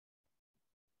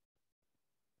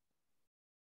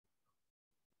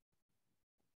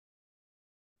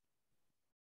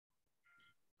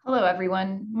Hello,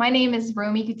 everyone. My name is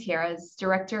Romy Gutierrez,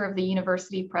 Director of the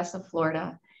University Press of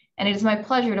Florida, and it is my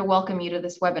pleasure to welcome you to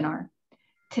this webinar.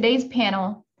 Today's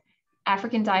panel,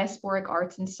 African Diasporic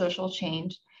Arts and Social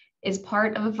Change, is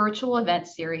part of a virtual event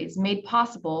series made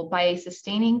possible by a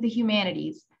Sustaining the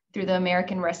Humanities through the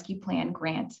American Rescue Plan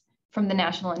grant from the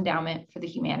National Endowment for the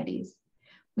Humanities.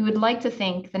 We would like to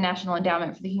thank the National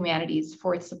Endowment for the Humanities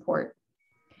for its support.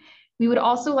 We would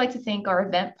also like to thank our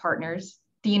event partners,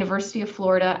 the University of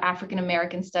Florida African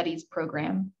American Studies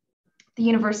Program, the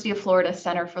University of Florida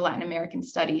Center for Latin American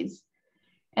Studies,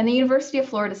 and the University of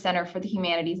Florida Center for the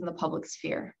Humanities in the Public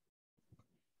Sphere.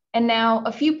 And now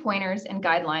a few pointers and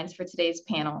guidelines for today's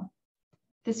panel.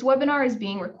 This webinar is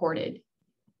being recorded.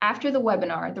 After the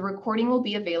webinar, the recording will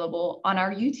be available on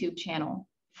our YouTube channel,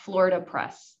 Florida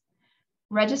Press.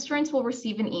 Registrants will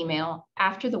receive an email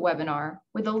after the webinar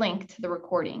with a link to the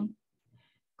recording.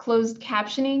 Closed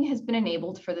captioning has been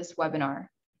enabled for this webinar.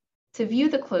 To view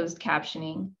the closed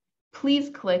captioning, please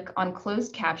click on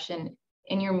closed caption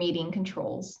in your meeting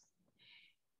controls.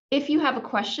 If you have a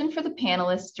question for the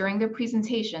panelists during their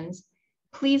presentations,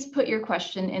 please put your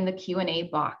question in the Q&A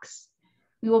box.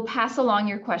 We will pass along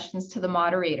your questions to the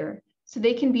moderator so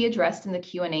they can be addressed in the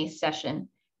Q&A session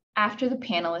after the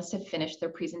panelists have finished their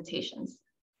presentations.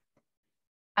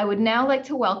 I would now like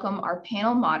to welcome our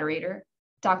panel moderator,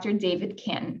 Dr. David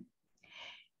Canton.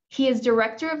 He is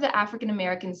director of the African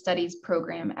American Studies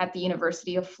program at the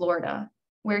University of Florida,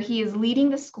 where he is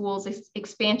leading the school's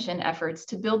expansion efforts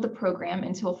to build the program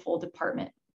into a full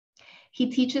department. He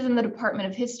teaches in the Department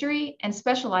of History and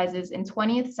specializes in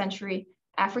 20th century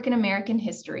African American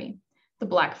history, the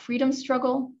Black freedom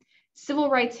struggle, civil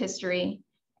rights history,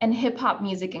 and hip hop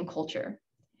music and culture.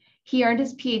 He earned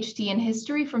his PhD in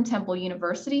history from Temple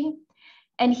University,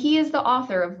 and he is the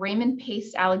author of Raymond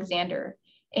Pace Alexander,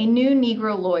 a new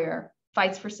Negro lawyer,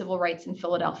 fights for civil rights in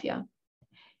Philadelphia.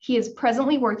 He is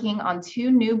presently working on two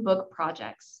new book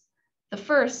projects. The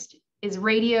first is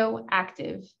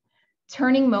Radioactive,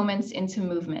 Turning Moments into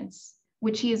Movements,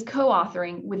 which he is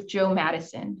co-authoring with Joe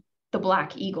Madison, the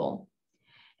Black Eagle.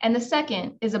 And the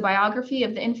second is a biography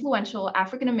of the influential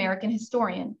African-American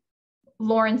historian,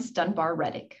 Lawrence Dunbar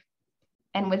Reddick.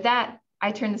 And with that,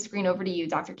 I turn the screen over to you,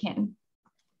 Dr. Canton.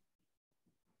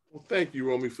 Well, thank you,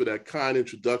 Romy, for that kind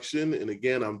introduction. And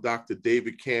again, I'm Dr.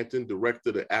 David Canton,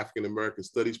 Director of the African American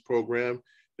Studies Program.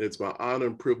 And it's my honor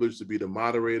and privilege to be the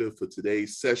moderator for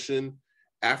today's session,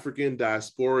 African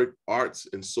Diasporic Arts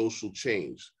and Social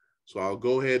Change. So I'll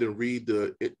go ahead and read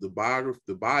the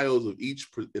bios of each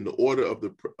in the order of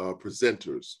the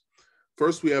presenters.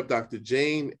 First, we have Dr.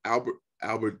 Jane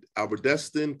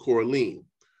Alberdeston Coralín.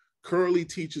 Currently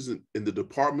teaches in the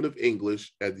Department of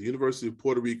English at the University of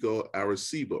Puerto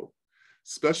Rico-Arecibo,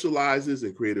 specializes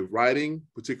in creative writing,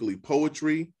 particularly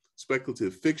poetry,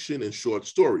 speculative fiction, and short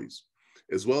stories,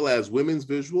 as well as women's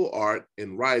visual art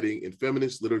and writing in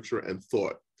feminist literature and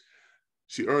thought.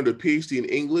 She earned a PhD in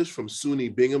English from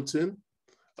SUNY Binghamton,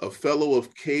 a fellow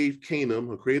of Cave Canem.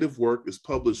 Her creative work is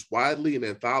published widely in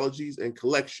anthologies and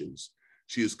collections.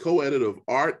 She is co-editor of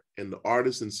Art and the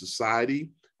Artist in Society,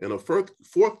 and a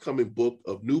forthcoming book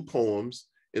of new poems,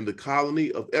 In the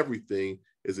Colony of Everything,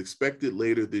 is expected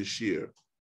later this year.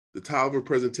 The title of her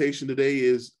presentation today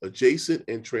is Adjacent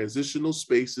and Transitional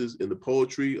Spaces in the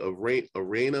Poetry of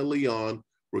Reina Leon,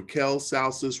 Raquel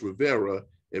Salsas Rivera,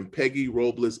 and Peggy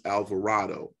Robles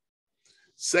Alvarado.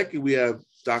 Second, we have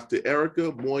Dr.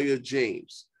 Erica Moiah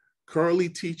James, currently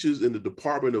teaches in the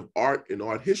Department of Art and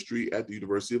Art History at the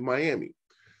University of Miami.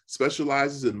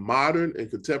 Specializes in modern and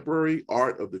contemporary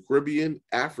art of the Caribbean,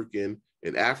 African,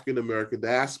 and African-American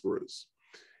diasporas.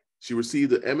 She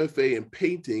received an MFA in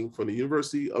painting from the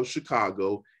University of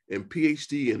Chicago and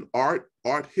PhD in art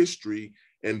history,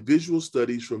 and visual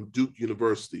studies from Duke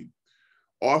University.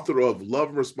 Author of Love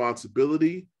and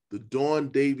Responsibility, the Dawn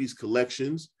Davies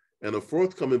Collections, and a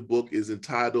forthcoming book is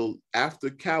entitled After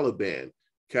Caliban,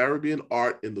 Caribbean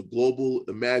Art in the Global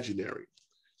Imaginary.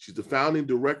 She's the founding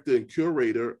director and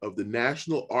curator of the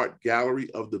National Art Gallery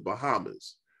of the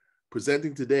Bahamas.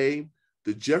 Presenting today,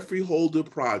 the Jeffrey Holder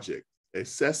Project,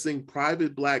 Assessing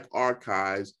Private Black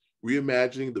Archives,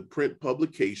 Reimagining the Print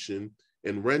Publication,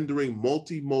 and Rendering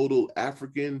Multi-Modal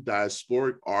African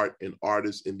Diasporic Art and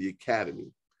Artists in the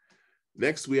Academy.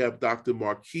 Next, we have Dr.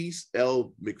 Marquese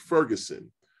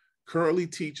McFerguson, currently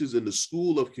teaches in the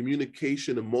School of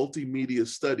Communication and Multimedia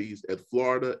Studies at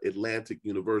Florida Atlantic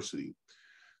University.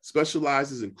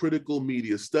 Specializes in critical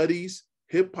media studies,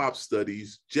 hip hop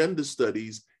studies, gender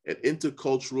studies, and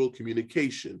intercultural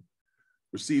communication.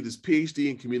 Received his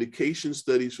PhD in communication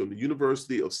studies from the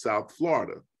University of South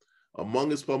Florida.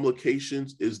 Among his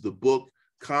publications is the book,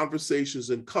 Conversations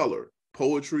in Color,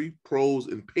 Poetry, Prose,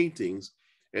 and Paintings,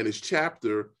 and his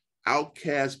chapter,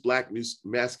 Outcast Black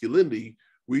Masculinity,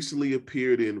 recently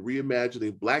appeared in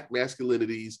Reimagining Black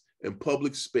Masculinities in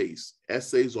Public Space,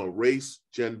 Essays on Race,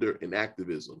 Gender, and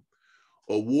Activism.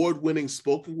 Award-winning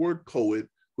spoken word poet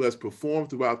who has performed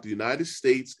throughout the United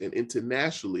States and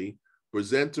internationally,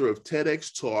 presenter of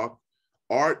TEDx Talk,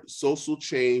 Art, Social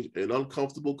Change, and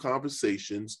Uncomfortable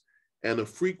Conversations, and a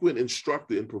frequent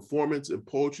instructor in performance and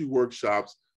poetry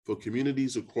workshops for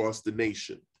communities across the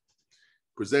nation.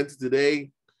 Presented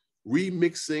today,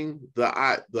 Remixing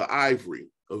the Ivory,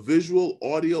 a visual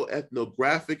audio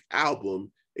ethnographic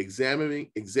album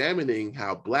examining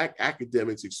how Black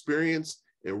academics experience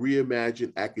and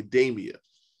reimagine academia.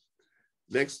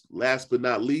 Next, last but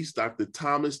not least, Dr.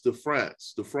 Thomas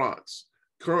DeFrance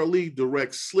currently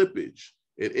directs Slippage,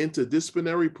 an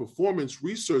interdisciplinary performance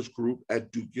research group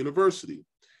at Duke University,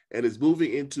 and is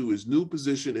moving into his new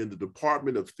position in the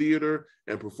Department of Theater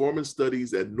and Performance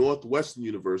Studies at Northwestern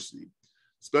University.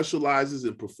 Specializes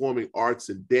in performing arts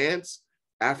and dance,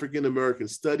 African American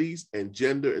studies, and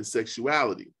gender and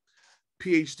sexuality.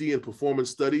 PhD in Performance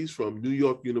Studies from New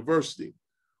York University.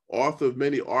 Author of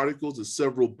many articles and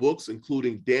several books,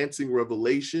 including Dancing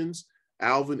Revelations,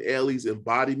 Alvin Ailey's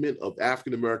Embodiment of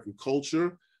African American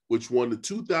Culture, which won the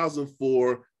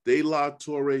 2004 De La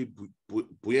Torre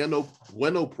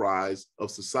Bueno Prize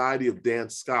of Society of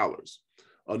Dance Scholars.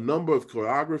 A number of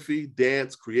choreography,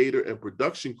 dance, creator, and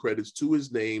production credits to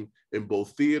his name in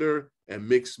both theater and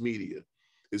mixed media.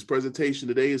 His presentation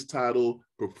today is titled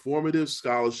Performative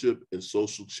Scholarship and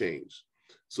Social Change.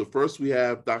 So first we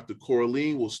have Dr.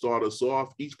 Coralín will start us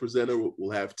off. Each presenter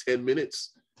will have 10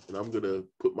 minutes, and I'm gonna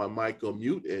put my mic on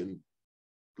mute and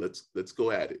let's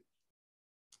go at it.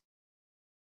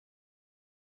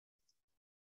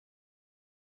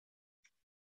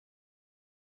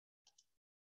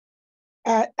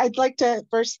 I'd like to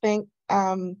first thank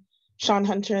Sean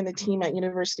Hunter and the team at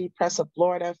University Press of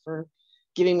Florida for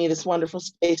giving me this wonderful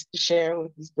space to share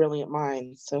with these brilliant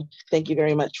minds. So thank you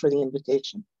very much for the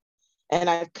invitation. And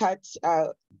I've cut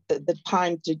the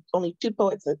time to only two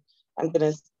poets that I'm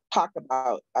going to talk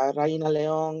about, Raina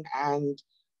León and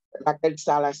Raquel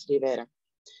Salas Rivera.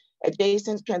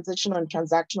 Adjacent, transitional, and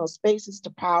transactional spaces to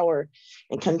power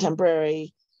in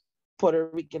contemporary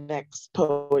Puertorriqueñ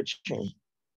poetry.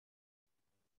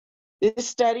 This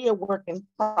study, a work in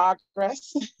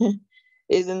progress,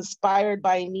 is inspired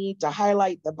by a need to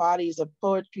highlight the bodies of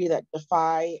poetry that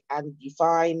defy and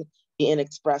define the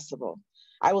inexpressible.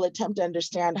 I will attempt to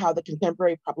understand how the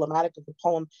contemporary problematic of the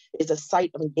poem is a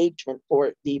site of engagement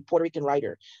for the Puerto Rican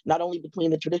writer, not only between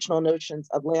the traditional notions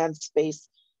of land, space,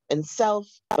 and self,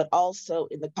 but also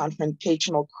in the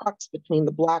confrontational crux between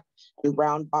the Black and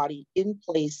brown body in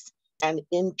place and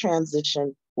in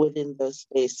transition within those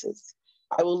spaces.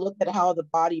 I will look at how the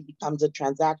body becomes a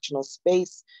transactional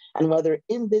space and whether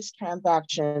in this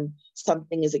transaction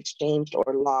something is exchanged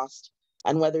or lost,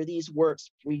 and whether these works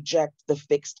reject the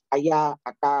fixed allá,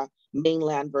 acá,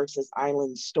 mainland versus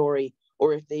island story,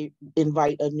 or if they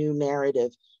invite a new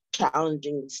narrative,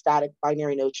 challenging static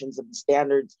binary notions of the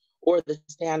standards or the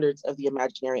standards of the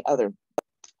imaginary other.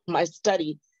 My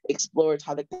study explores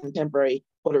how the contemporary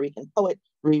Puerto Rican poet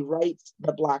rewrites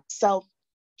the Black self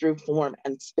through form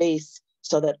and space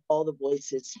so that all the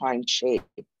voices find shape.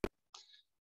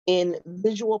 In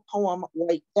visual poem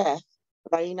White Death,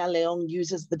 Raina León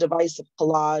uses the device of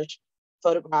collage,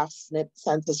 photographs, snips,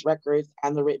 census records,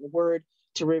 and the written word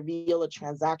to reveal a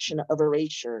transaction of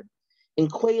erasure. In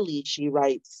Quayle, she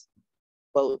writes,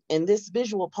 quote, in this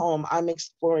visual poem, I'm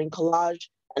exploring collage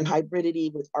and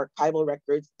hybridity with archival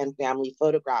records and family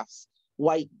photographs.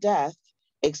 White Death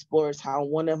explores how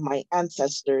one of my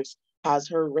ancestors has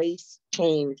her race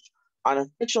changed on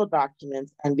official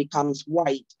documents and becomes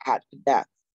white at death.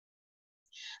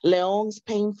 León's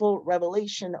painful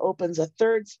revelation opens a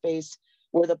third space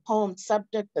where the poem's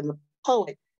subject and the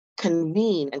poet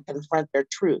convene and confront their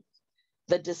truth.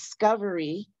 The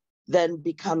discovery then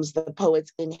becomes the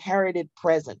poet's inherited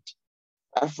present,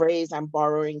 a phrase I'm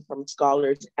borrowing from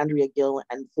scholars Andrea Gill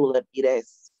and Fula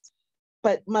Pires.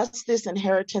 But must this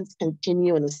inheritance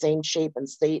continue in the same shape and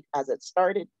state as it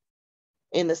started?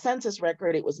 In the census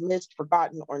record, it was missed,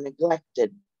 forgotten, or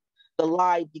neglected. The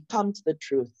lie becomes the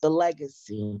truth, the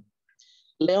legacy.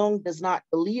 León does not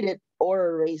delete it or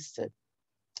erase it.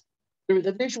 Through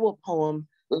the visual poem,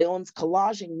 León's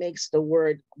collaging makes the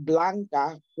word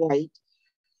blanca, white,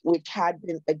 which had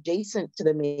been adjacent to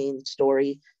the main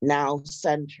story, now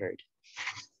centered.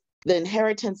 The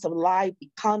inheritance of lie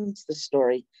becomes the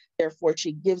story. Therefore,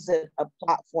 she gives it a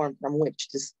platform from which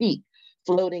to speak.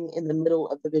 floating in the middle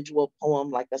of the visual poem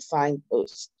like a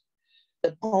signpost.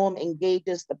 The poem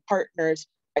engages the partners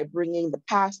by bringing the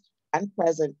past and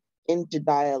present into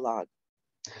dialogue.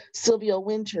 Sylvia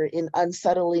Wynter, in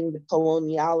Unsettling the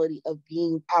Coloniality of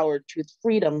Being, Power, Truth,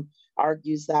 Freedom,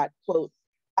 argues that, quote,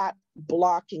 that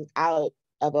blocking out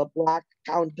of a Black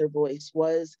counter voice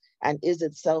was and is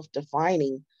itself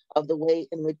defining of the way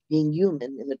in which being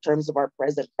human, in the terms of our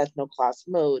present ethno-class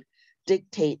mode,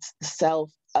 dictates the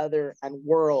self, other, and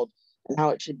world, and how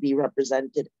it should be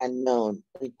represented and known,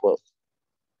 end quote.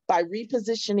 By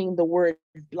repositioning the word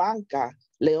blanca,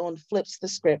 Leon flips the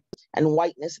script and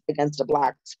whiteness against a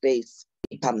Black space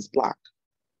becomes Black.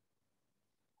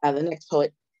 The next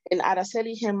poet, in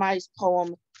Araceli Gemai's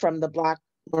poem From the Black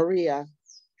Moiah,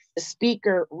 the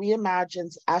speaker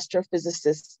reimagines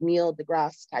astrophysicist Neil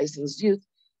deGrasse Tyson's youth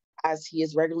as he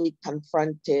is regularly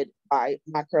confronted by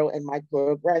macro and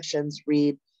microaggressions,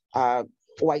 read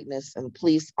whiteness and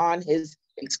police, on his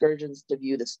excursions to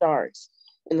view the stars.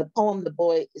 In the poem, the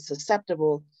boy is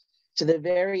susceptible to the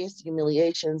various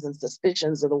humiliations and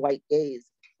suspicions of the white gaze,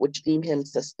 which deem him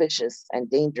suspicious and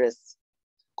dangerous.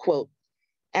 Quote,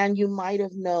 and you might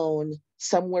have known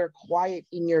somewhere quiet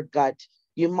in your gut,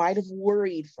 you might have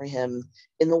worried for him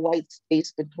in the white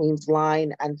space between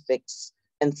line and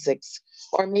six,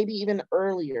 or maybe even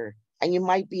earlier, and you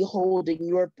might be holding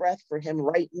your breath for him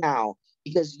right now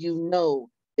because you know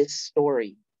this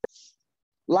story.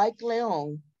 Like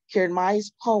Leon,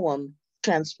 Gemai's poem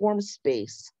transforms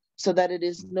space so that it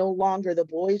is no longer the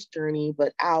boy's journey,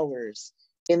 but ours.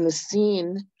 In the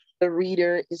scene, the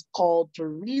reader is called to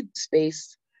read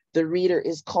space. The reader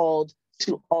is called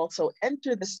to also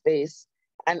enter the space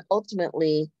and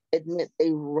ultimately admit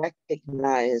they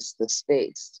recognize the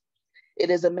space. It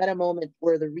is a meta moment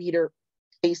where the reader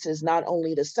faces not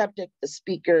only the subject, the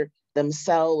speaker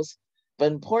themselves,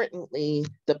 but importantly,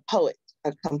 the poet,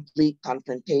 a complete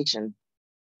confrontation.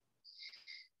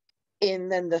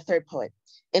 And then the third poet.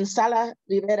 In Raquel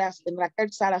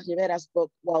Salas Rivera's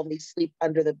book, While They Sleep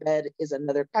Under the Bed is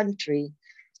Another Country,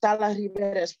 Salas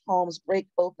Rivera's poems break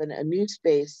open a new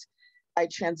space by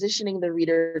transitioning the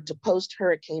reader to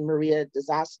post-Hurricane Maria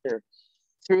disaster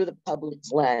through the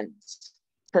public's lens,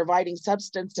 providing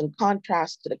substance and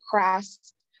contrast to the crass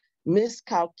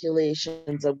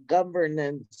miscalculations of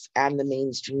governance and the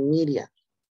mainstream media.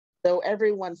 Though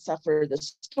everyone suffered the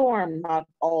storm, not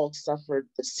all suffered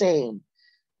the same.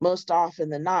 Most often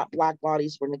than not, Black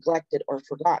bodies were neglected or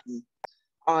forgotten.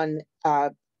 On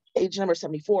page number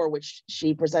 74, which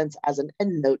she presents as an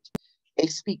endnote, a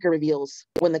speaker reveals,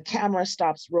 when the camera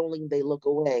stops rolling, they look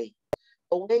away.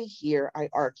 Away here, I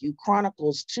argue,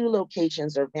 chronicles two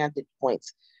locations or vantage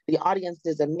points. The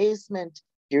audience's amazement,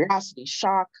 curiosity,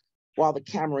 shock, while the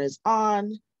camera is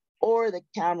on, or the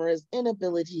camera's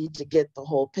inability to get the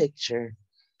whole picture.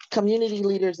 Community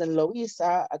leaders in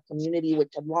Loíza, a community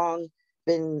which had long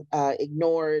been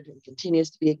ignored and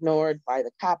continues to be ignored by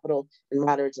the capital in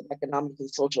matters of economic and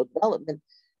social development,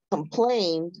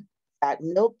 complained that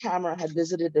no camera had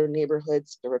visited their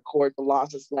neighborhoods to record the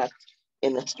losses left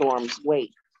in the storm's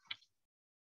wake.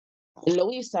 In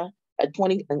Loíza, at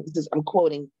 20, and this is, I'm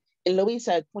quoting, in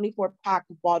Loíza, a 24-pack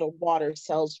of bottled water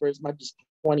sells for as much as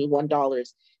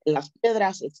 $21. In Las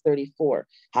Piedras, it's $34.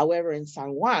 However, in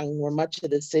San Juan, where much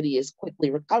of the city is quickly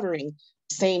recovering,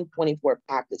 the same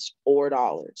 24-pack is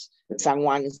 $4. And San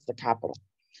Juan is the capital.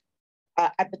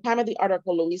 At the time of the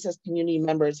article, Loíza's community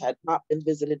members had not been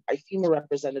visited by FEMA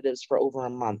representatives for over a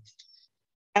month.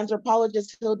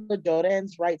 Anthropologist Hilda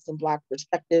Llorens writes in Black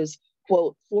Perspectives,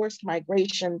 quote, forced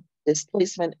migration,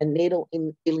 displacement, and natal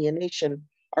alienation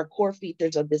are core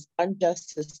features of this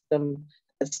unjust system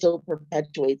that still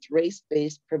perpetuates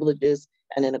race-based privileges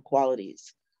and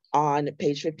inequalities. On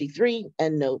page 53,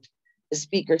 endnote, the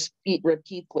speaker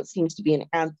repeats what seems to be an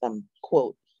anthem,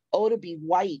 quote, oh, to be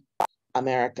white,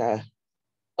 America.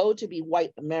 Oh, to be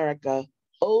white, America.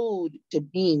 Ode to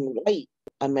being white,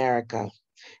 America.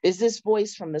 Is this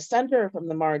voice from the center or from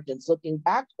the margins, looking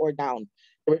back or down?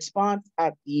 The response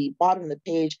at the bottom of the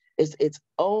page is its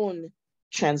own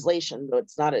translation, though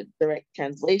it's not a direct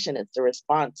translation, it's a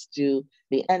response to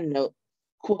the endnote,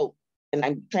 quote, and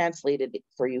I'm translated it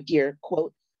for you here,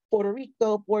 quote, Puerto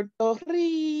Rico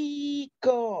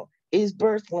is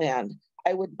birthland.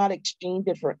 I would not exchange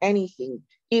it for anything,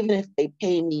 even if they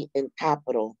pay me in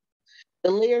capital.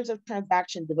 The layers of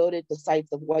transaction devoted to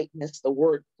sites of whiteness, the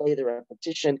wordplay, the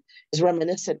repetition is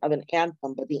reminiscent of an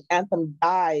anthem, but the anthem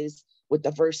dies with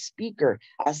the first speaker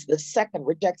as the second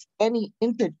rejects any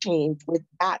interchange with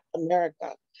that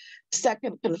America. The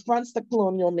second confronts the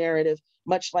colonial narrative,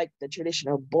 much like the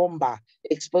traditional bomba,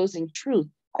 exposing truth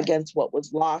against what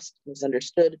was lost,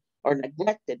 misunderstood, or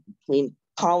neglected between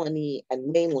colony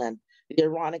and mainland, the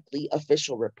ironically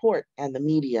official report and the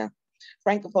media.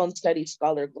 Francophone studies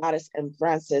scholar Gladys M.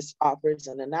 Francis offers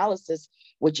an analysis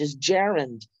which is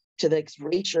gerund to the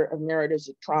erasure of narratives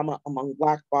of trauma among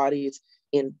Black bodies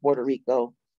in Puerto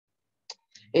Rico.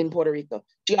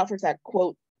 She offers that,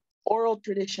 quote, oral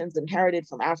traditions inherited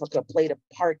from Africa played a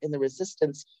part in the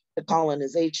resistance to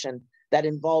colonization that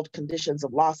involved conditions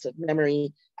of loss of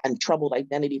memory and troubled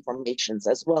identity formations,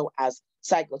 as well as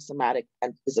psychosomatic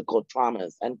and physical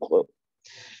traumas, end quote.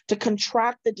 To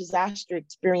contract the disaster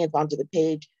experience onto the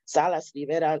page, Salas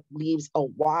Rivera leaves a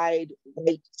wide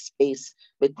white space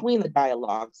between the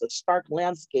dialogues, a stark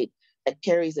landscape that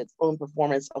carries its own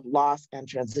performance of loss and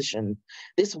transition.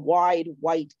 This wide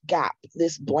white gap,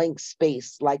 this blank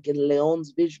space, like in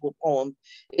Leon's visual poem,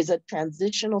 is a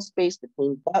transitional space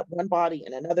between one body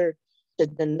and another to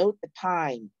denote the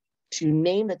time, to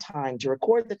name the time, to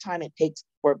record the time it takes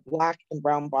for Black and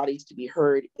brown bodies to be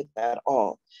heard, if at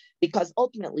all. Because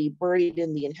ultimately, buried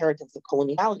in the inheritance of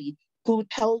coloniality, who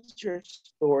tells your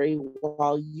story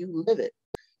while you live it?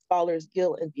 Scholars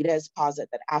Gill and Pires posit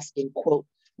that asking, quote,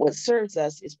 what serves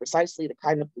us is precisely the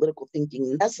kind of political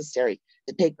thinking necessary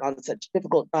to take on such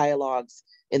difficult dialogues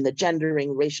in the gendering,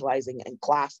 racializing, and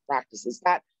class practices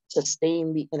that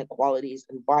sustain the inequalities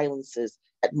and violences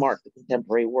that mark the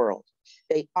contemporary world.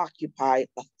 They occupy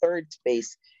a third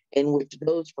space in which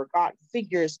those forgotten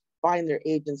figures find their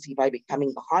agency by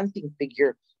becoming the haunting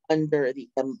figure under the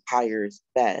empire's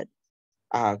bed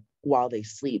while they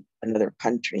sleep in another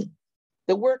country.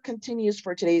 The work continues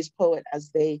for today's poet as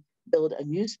they build a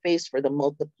new space for the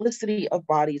multiplicity of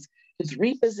bodies whose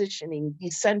repositioning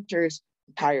decenters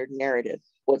the tired narrative,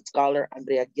 what scholar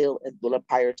Andrea Gill and Bula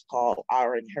Pires call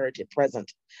our inherited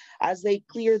present. As they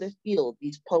clear the field,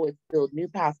 these poets build new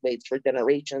pathways for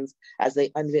generations as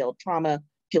they unveil trauma,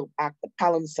 peel back the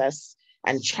palimpsests,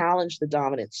 and challenge the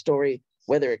dominant story,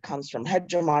 whether it comes from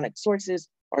hegemonic sources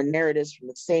or narratives from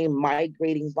the same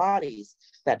migrating bodies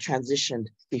that transitioned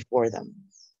before them.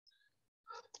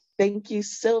 Thank you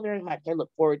so very much. I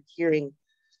look forward to hearing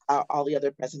all the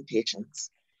other presentations.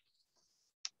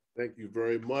 Thank you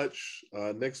very much.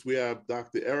 Next, we have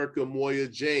Dr. Erica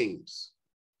Moiah James.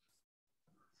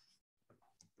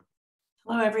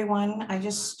 Hello, everyone.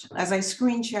 As I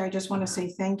screen share, I just want to say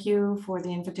thank you for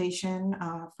the invitation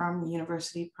from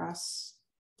University Press,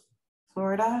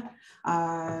 Florida.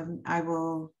 I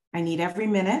need every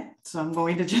minute, so I'm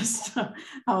going to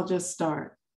I'll just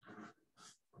start.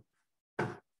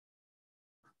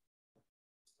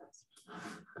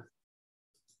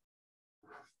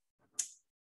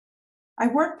 I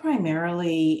work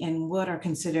primarily in what are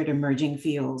considered emerging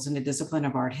fields in the discipline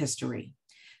of art history.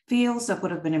 Fields that would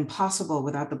have been impossible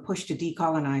without the push to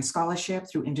decolonize scholarship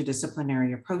through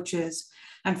interdisciplinary approaches,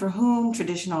 and for whom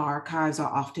traditional archives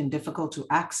are often difficult to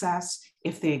access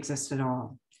if they exist at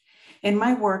all. In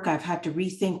my work, I've had to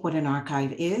rethink what an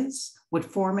archive is, what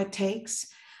form it takes,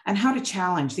 and how to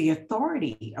challenge the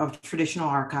authority of traditional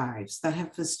archives that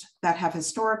have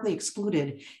historically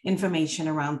excluded information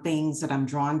around things that I'm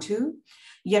drawn to,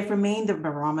 yet remain the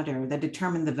barometer that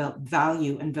determine the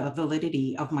value and the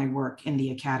validity of my work in the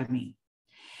academy.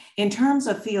 In terms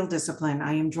of field discipline,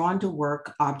 I am drawn to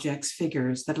work, objects,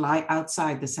 figures that lie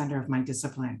outside the center of my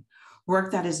discipline,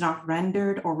 work that is not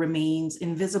rendered or remains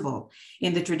invisible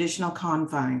in the traditional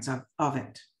confines of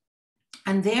it.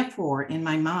 And therefore, in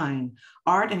my mind,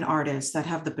 art and artists that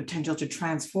have the potential to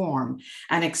transform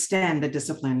and extend the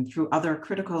discipline through other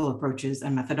critical approaches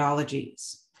and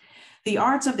methodologies. The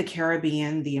arts of the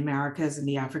Caribbean, the Americas, and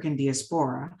the African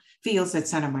diaspora, fields that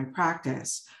center my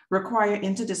practice, require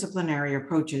interdisciplinary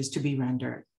approaches to be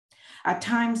rendered. At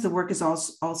times, the work is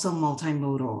also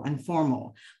multimodal and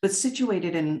formal, but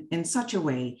situated in such a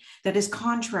way that is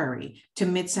contrary to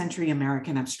mid-century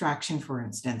American abstraction, for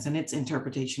instance, and its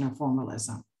interpretation of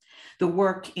formalism. The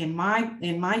work in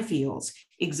my fields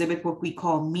exhibit what we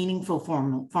call meaningful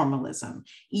formalism,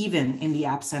 even in the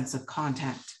absence of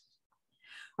content.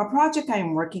 A project I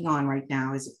am working on right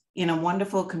now is in a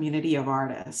wonderful community of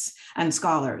artists and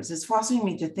scholars. It's forcing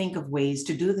me to think of ways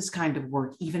to do this kind of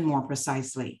work even more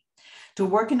precisely, to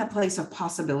work in a place of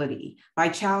possibility by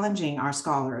challenging our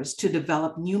scholars to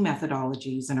develop new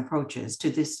methodologies and approaches to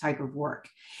this type of work,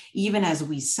 even as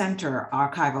we center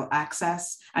archival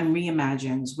access and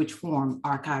reimagines which form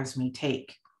archives may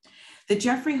take. The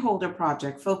Jeffrey Holder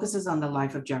Project focuses on the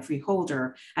life of Jeffrey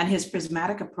Holder and his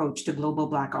prismatic approach to global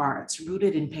Black arts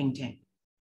rooted in painting.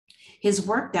 His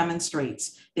work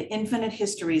demonstrates the infinite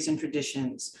histories and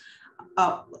traditions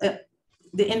a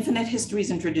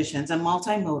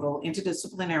multimodal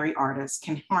interdisciplinary artist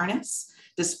can harness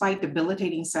despite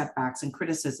debilitating setbacks and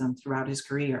criticism throughout his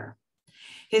career.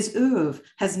 His oeuvre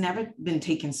has never been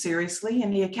taken seriously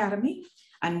in the Academy.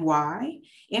 And why?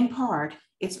 In part,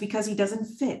 it's because he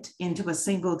doesn't fit into a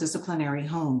single disciplinary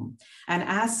home, and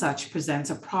as such presents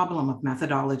a problem of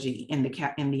methodology in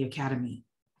the Academy.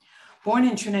 Born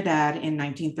in Trinidad in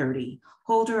 1930,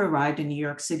 Holder arrived in New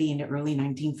York City in the early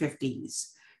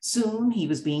 1950s. Soon, he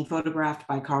was being photographed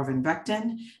by Carvin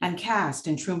Becton and cast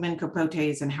in Truman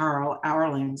Capote's and Harold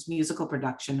Arlen's musical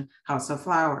production, House of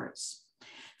Flowers.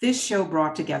 This show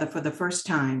brought together for the first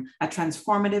time a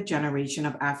transformative generation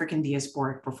of African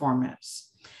diasporic performers.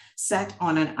 Set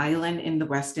on an island in the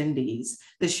West Indies,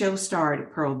 the show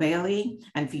starred Pearl Bailey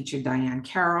and featured Diane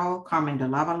Carroll, Carmen de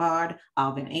Lavallade,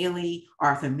 Alvin Ailey,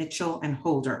 Arthur Mitchell, and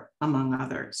Holder, among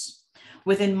others.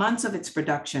 Within months of its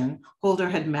production, Holder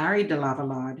had married de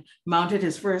Lavallade, mounted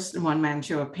his first one-man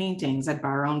show of paintings at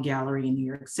Barone Gallery in New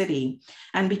York City,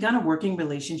 and begun a working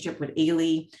relationship with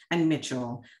Ailey and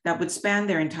Mitchell that would span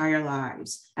their entire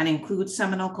lives and include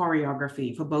seminal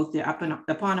choreography for both the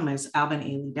eponymous Alvin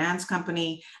Ailey Dance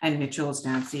Company and Mitchell's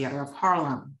Dance Theater of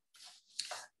Harlem.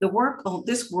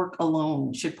 This work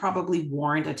alone should probably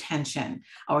warrant attention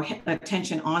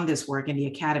on this work in the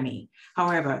Academy.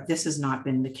 However, this has not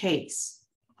been the case.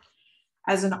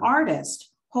 As an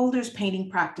artist, Holder's painting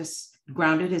practice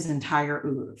grounded his entire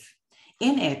oeuvre.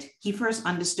 In it, he first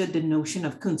understood the notion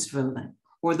of Kunstwillen,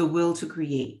 or the will to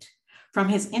create. From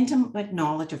his intimate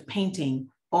knowledge of painting,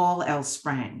 all else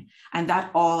sprang, and that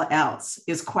all else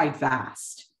is quite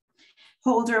vast.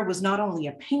 Holder was not only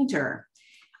a painter,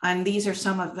 and these are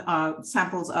some of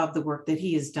samples of the work that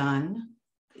he has done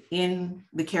in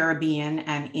the Caribbean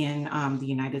and in the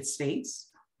United States.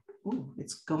 Ooh,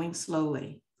 it's going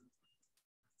slowly.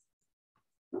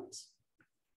 Oops.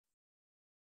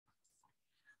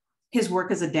 His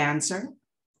work as a dancer,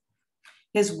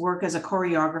 his work as a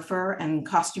choreographer and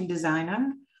costume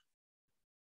designer,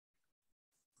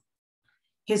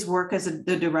 his work as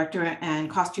the director and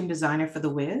costume designer for The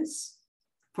Wiz,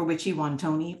 for which he won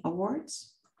Tony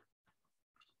Awards.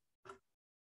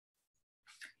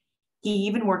 He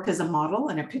even worked as a model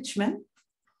and a pitchman,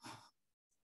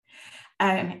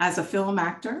 and as a film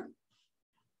actor.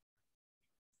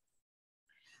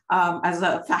 As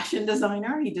a fashion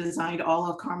designer, he designed all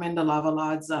of Carmen de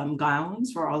Lavallade's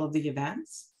gowns for all of the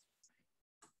events.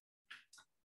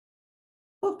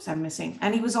 Oops, I'm missing.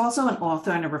 And he was also an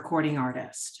author and a recording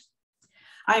artist.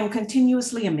 I am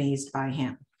continuously amazed by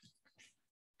him.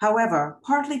 However,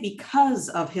 partly because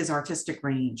of his artistic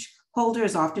range, Holder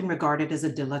is often regarded as a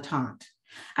dilettante,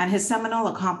 and his seminal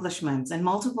accomplishments in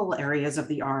multiple areas of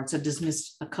the arts are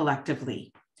dismissed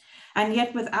collectively. And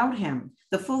yet without him,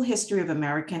 the full history of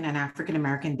American and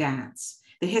African-American dance,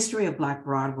 the history of Black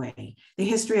Broadway, the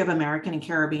history of American and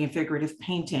Caribbean figurative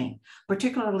painting,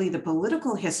 particularly the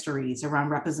political histories around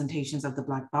representations of the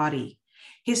Black body,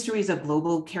 histories of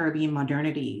global Caribbean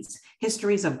modernities,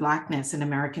 histories of Blackness in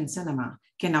American cinema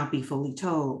cannot be fully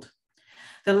told.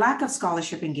 The lack of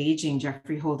scholarship engaging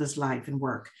Jeffrey Holder's life and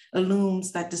work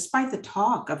illumes that despite the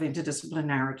talk of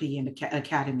interdisciplinarity in the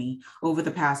Academy over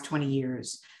the past 20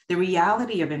 years, the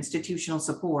reality of institutional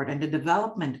support and the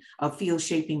development of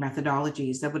field-shaping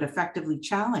methodologies that would effectively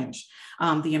challenge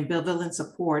the ambivalent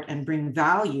support and bring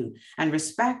value and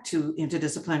respect to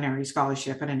interdisciplinary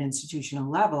scholarship at an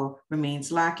institutional level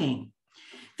remains lacking.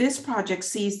 This project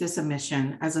sees this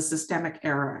omission as a systemic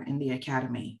error in the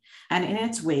Academy, and in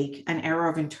its wake, an error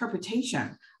of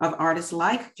interpretation of artists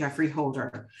like Jeffrey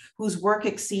Holder, whose work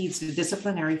exceeds the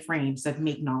disciplinary frames that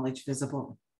make knowledge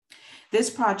visible. This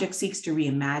project seeks to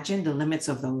reimagine the limits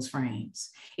of those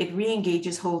frames. It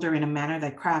re-engages Holder in a manner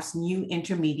that crafts new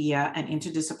intermedia and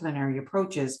interdisciplinary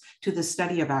approaches to the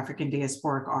study of African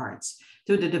diasporic arts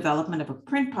through the development of a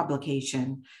print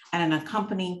publication and an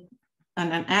accompanying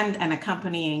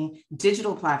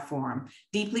digital platform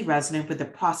deeply resonant with the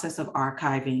process of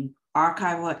archiving,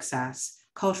 archival access,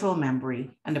 cultural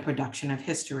memory, and the production of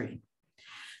history.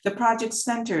 The project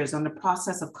centers on the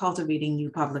process of cultivating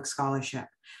new public scholarship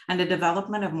and the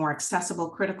development of more accessible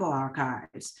critical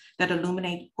archives that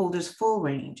illuminate Holder's full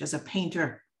range as a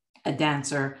painter, a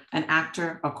dancer, an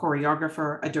actor, a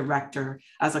choreographer, a director,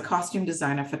 as a costume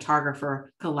designer,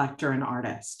 photographer, collector, and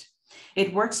artist.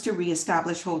 It works to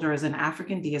reestablish Holder as an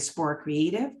African diaspora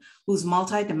creative whose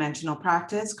multidimensional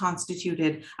practice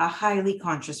constituted a highly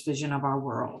conscious vision of our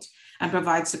world and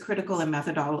provides the critical and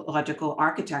methodological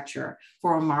architecture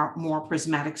for a more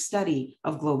prismatic study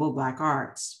of global Black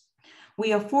arts.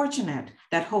 We are fortunate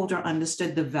that Holder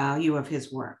understood the value of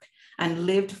his work and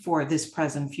lived for this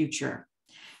present future.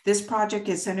 This project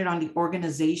is centered on the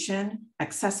organization,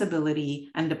 accessibility,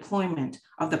 and deployment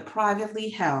of the privately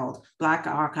held Black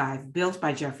archive built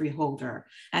by Jeffrey Holder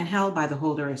and held by the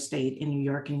Holder Estate in New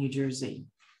York and New Jersey.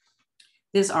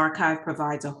 This archive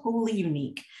provides a wholly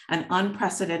unique and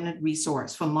unprecedented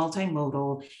resource for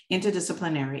multimodal,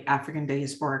 interdisciplinary African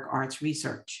diasporic arts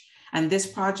research. And this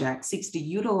project seeks to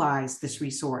utilize this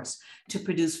resource to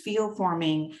produce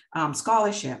field-forming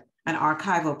scholarship and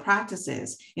archival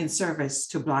practices in service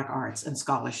to Black arts and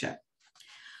scholarship.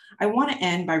 I want to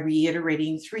end by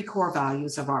reiterating 3 core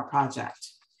values of our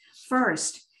project.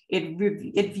 First,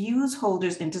 it views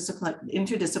Holder's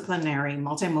interdisciplinary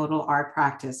multimodal art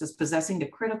practice as possessing the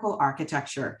critical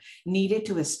architecture needed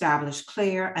to establish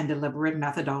clear and deliberate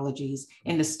methodologies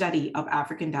in the study of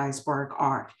African diasporic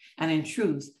art, and in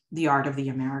truth, the art of the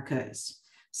Americas.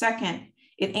 Second,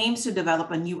 it aims to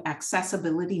develop a new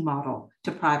accessibility model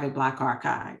to private Black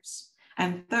archives.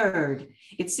 And third,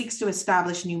 it seeks to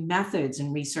establish new methods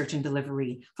in research and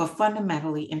delivery for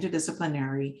fundamentally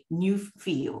interdisciplinary new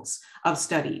fields of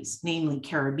studies, namely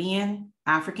Caribbean,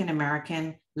 African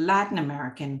American, Latin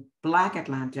American, Black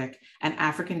Atlantic, and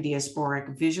African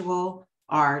diasporic visual,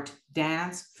 art,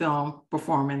 dance, film,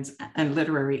 performance, and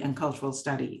literary and cultural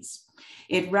studies.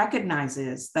 It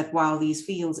recognizes that while these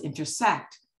fields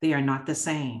intersect, they are not the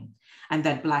same, and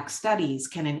that Black studies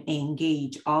can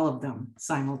engage all of them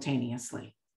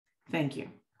simultaneously. Thank you.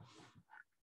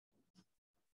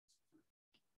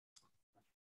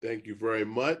 Thank you very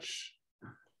much.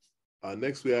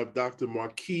 Next, we have Dr.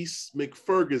 Marquese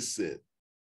McFerguson.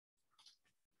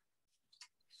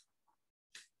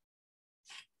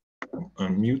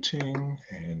 Unmuting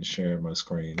and sharing my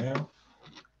screen now.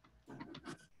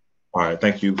 All right,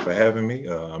 thank you for having me.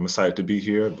 I'm excited to be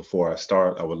here. Before I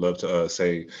start, I would love to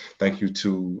say thank you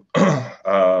to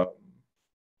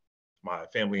my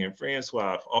family and friends who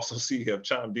I also see have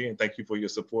chimed in. Thank you for your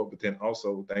support, but then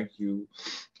also thank you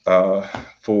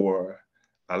for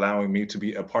allowing me to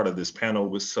be a part of this panel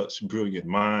with such brilliant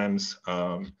minds.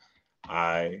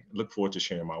 I look forward to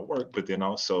sharing my work, but then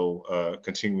also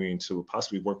continuing to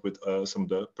possibly work with some of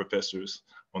the professors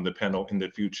on the panel in the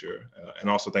future. And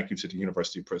also thank you to the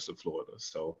University Press of Florida.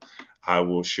 So I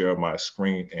will share my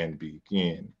screen and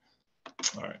begin.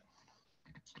 All right,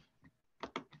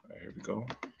 here we go.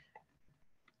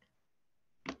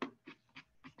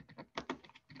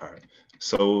 All right,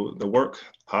 so the work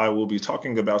I will be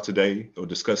talking about today or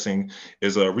discussing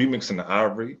is a Remix in the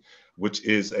Ivory, which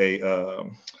is a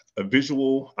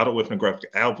visual autoethnographic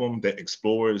album that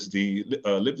explores the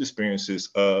lived experiences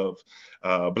of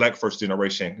Black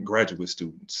first-generation graduate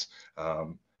students.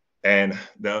 And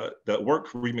the work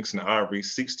Remix in the Ivory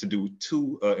seeks to do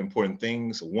 2 important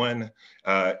things. One,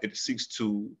 it seeks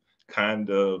to kind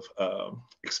of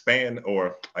expand,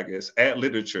 or I guess add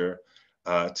literature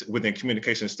within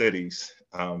communication studies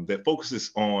that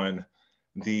focuses on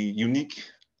the unique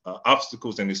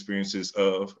obstacles and experiences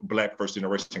of Black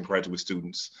first-generation graduate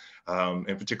students.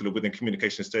 In particular, within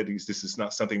communication studies, this is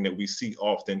not something that we see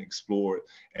often explored.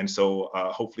 And so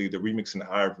hopefully the Remix in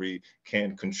the Ivory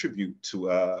can contribute to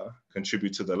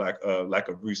the lack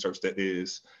of research that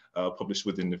is published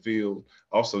within the field.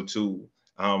 Also too,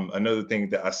 another thing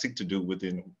that I seek to do with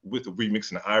the Remix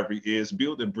in the Ivory is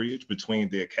build a bridge between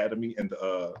the academy and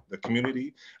the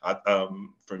community.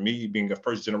 For me, being a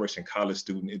first-generation college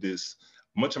student, it is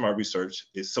much of my research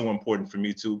is so important for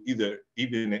me to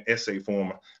even in essay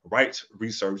form, write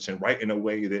research and write in a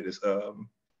way that is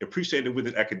appreciated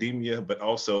within academia, but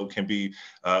also can be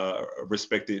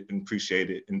respected and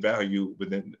appreciated and valued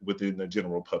within the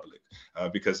general public.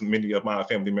 Because many of my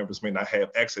family members may not have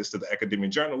access to the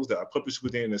academic journals that I publish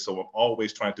within. And so I'm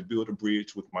always trying to build a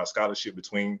bridge with my scholarship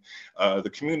between the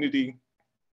community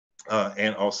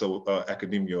and also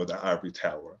academia or the ivory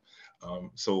tower.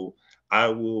 So I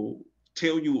will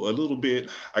tell you a little bit,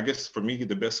 I guess for me,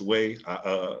 the best way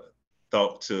I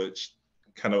thought to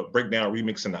kind of break down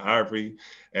Remix in the Ivory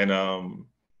and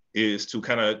is to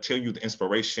kind of tell you the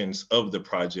inspirations of the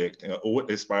project or what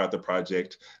inspired the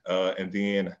project, and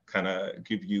then kind of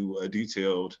give you a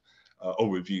detailed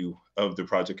overview of the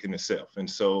project in itself. And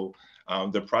so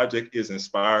the project is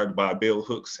inspired by Bell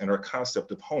Hooks and her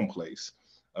concept of home place.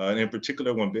 And in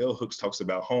particular, when Bell Hooks talks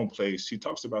about home place, she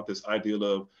talks about this ideal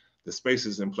of the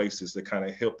spaces and places that kind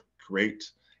of help create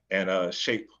and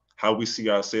shape how we see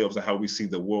ourselves and how we see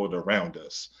the world around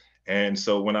us. And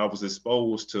so when I was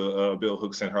exposed to Bell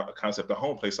Hooks and her concept of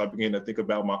home place, I began to think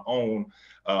about my own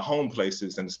home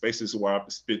places and the spaces where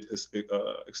I've spent an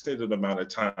extended amount of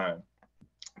time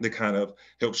that kind of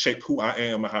help shape who I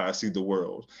am and how I see the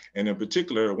world. And in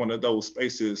particular, one of those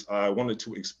spaces I wanted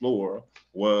to explore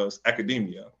was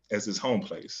academia as its home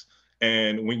place.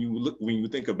 And when you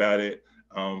think about it,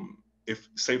 if,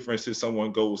 say, for instance,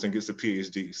 someone goes and gets a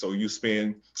PhD, so you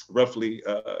spend roughly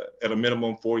at a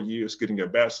minimum 4 years getting your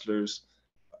bachelor's,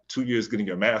 2 years getting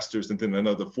your master's, and then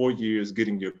another 4 years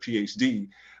getting your PhD.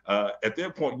 At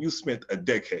that point, you spent a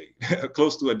decade,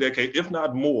 close to a decade, if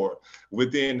not more,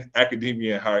 within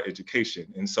academia and higher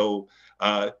education. And so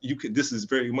this is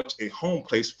very much a home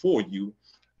place for you.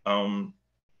 And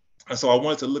so I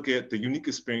wanted to look at the unique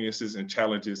experiences and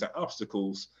challenges and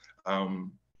obstacles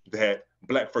that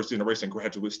Black first generation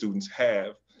graduate students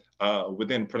have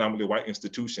within predominantly white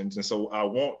institutions. And so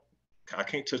I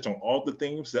can't touch on all the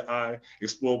themes that I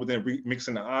explore within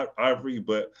Remixing the Ivory,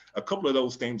 but a couple of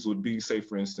those themes would be, say,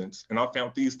 for instance, and I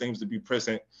found these themes to be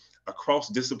present across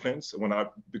disciplines when I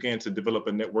began to develop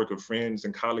a network of friends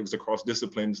and colleagues across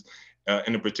disciplines,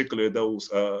 and in particular, those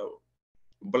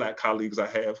Black colleagues I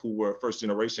have who were first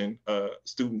generation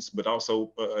students, but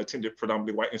also attended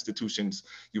predominantly white institutions.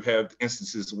 You have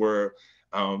instances where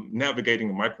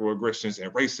navigating microaggressions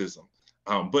and racism,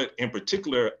 but in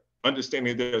particular,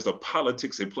 understanding there's a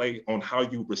politics at play on how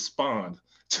you respond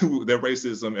to the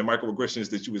racism and microaggressions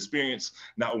that you experience,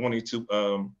 not wanting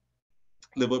to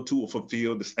live up to or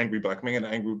fulfill this angry Black man,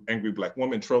 angry Black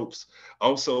woman tropes.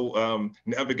 Also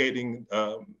navigating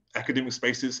academic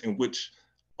spaces in which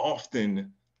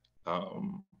often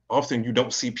you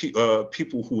don't see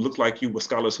people who look like you, or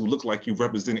scholars who look like you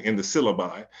represented in the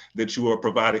syllabi that you are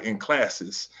provided in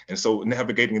classes. And so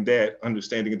navigating that,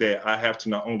 understanding that I have to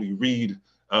not only read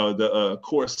the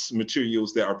course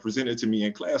materials that are presented to me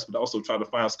in class, but also try to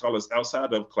find scholars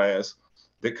outside of class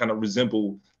that kind of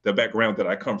resemble the background that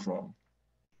I come from.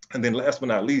 And then last but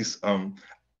not least,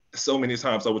 so many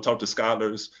times I would talk to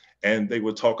scholars and they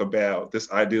would talk about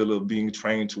this ideal of being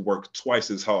trained to work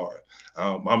twice as hard.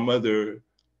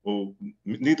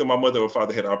 Neither my mother or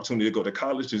father had the opportunity to go to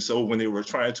college. And so when they were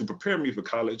trying to prepare me for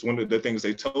college, one of the things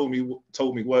they told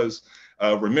me was,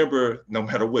 remember, no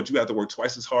matter what, you have to work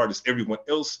twice as hard as everyone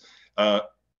else,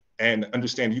 and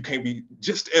understand you can't be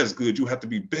just as good, you have to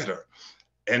be better.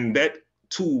 And that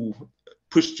too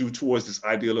pushed you towards this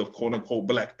ideal of quote unquote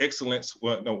Black excellence,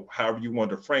 well, no, however you want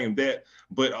to frame that,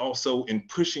 but also in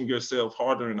pushing yourself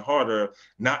harder and harder.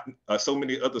 Not so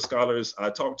many other scholars I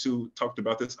talked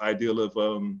about this ideal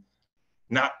of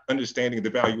not understanding the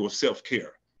value of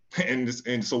self-care. And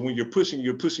so when you're pushing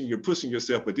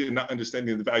yourself, but then not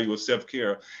understanding the value of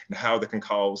self-care and how that can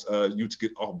cause you to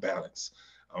get off balance.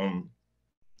 And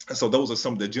so those are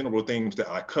some of the general themes that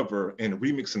I cover in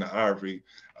Remixing the Ivory.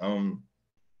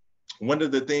 One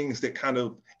of the things that kind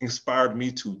of inspired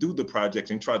me to do the project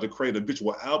and try to create a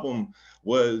visual album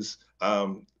was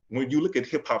when you look at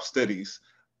hip hop studies,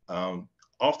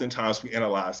 oftentimes we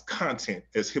analyze content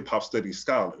as hip hop studies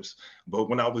scholars. But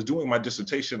when I was doing my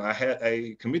dissertation, I had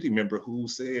a committee member who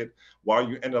said, while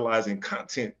you're analyzing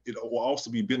content, it will also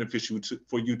be beneficial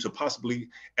for you to possibly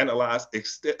analyze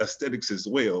aesthetics as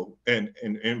well. And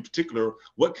in particular,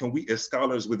 what can we as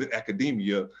scholars within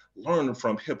academia learn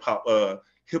from hip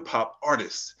hop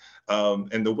artists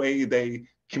and the way they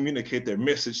communicate their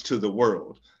message to the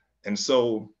world. And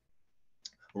so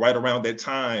right around that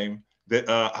time that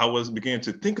I was beginning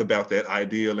to think about that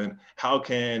ideal and how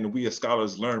can we as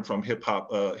scholars learn from hip hop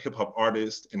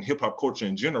artists and hip hop culture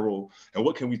in general, and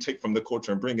what can we take from the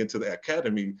culture and bring into the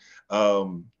academy.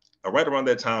 Right around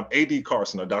that time,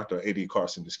 Dr. A.D.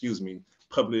 Carson,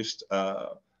 published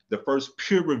the first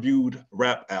peer-reviewed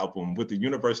rap album with the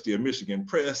University of Michigan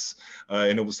Press,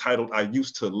 and it was titled, I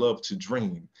Used to Love to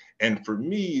Dream. And for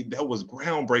me, that was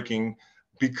groundbreaking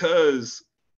because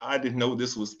I didn't know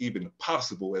this was even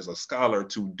possible as a scholar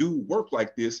to do work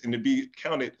like this and to be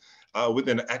counted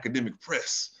within the academic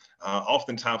press.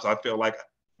 Oftentimes I felt like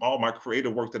all my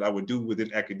creative work that I would do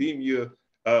within academia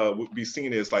would be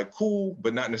seen as like cool,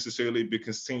 but not necessarily be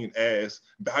seen as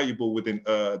valuable within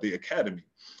the academy.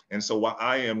 And so while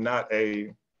I am not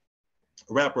a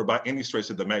rapper by any stretch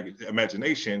of the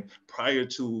imagination, prior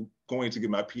to going to get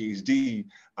my PhD,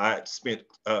 I spent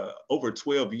over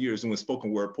 12 years doing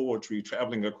spoken word poetry,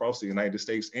 traveling across the United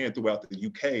States and throughout the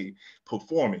UK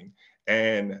performing.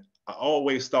 And I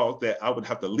always thought that I would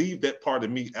have to leave that part of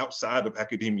me outside of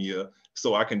academia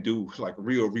so I can do like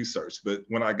real research. But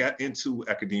when I got into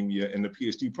academia and the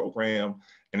PhD program,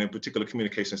 and in particular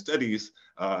communication studies,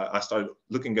 I started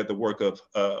looking at the work of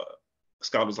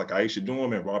scholars like Aisha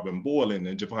Dorman, Robin Boylan,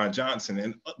 and Javon Johnson,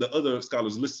 and the other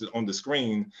scholars listed on the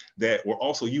screen that were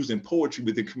also using poetry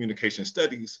within communication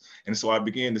studies. And so I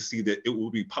began to see that it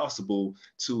would be possible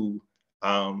to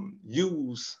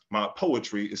use my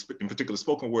poetry, in particular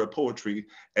spoken word poetry,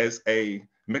 as a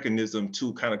mechanism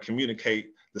to kind of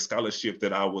communicate the scholarship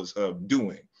that I was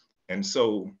doing. And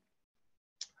so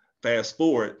fast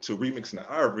forward to Remixing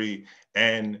the Ivory,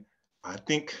 and I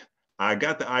think I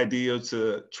got the idea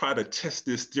to try to test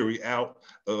this theory out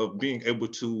of being able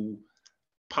to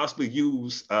possibly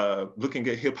use, looking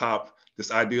at hip hop,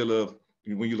 this idea of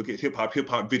when you look at hip hop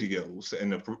videos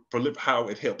and how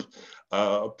it helped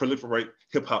proliferate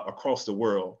hip hop across the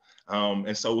world.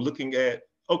 And so looking at,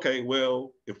 okay,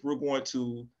 well, if we're going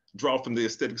to draw from the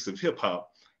aesthetics of hip hop,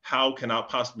 how can I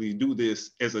possibly do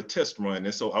this as a test run?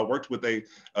 And so I worked with a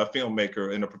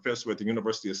filmmaker and a professor at the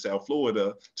University of South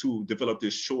Florida to develop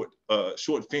this short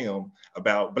film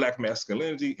about Black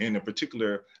masculinity, and in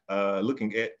particular,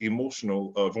 looking at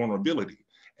emotional vulnerability.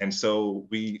 And so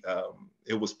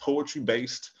it was poetry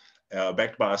based,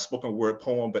 backed by a spoken word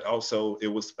poem, but also it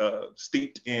was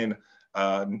steeped in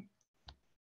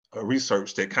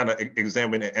research that kind of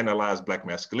examined and analyzed Black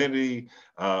masculinity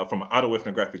from an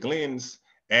autoethnographic lens.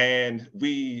 And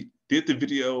we did the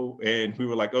video and we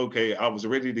were like, okay, I was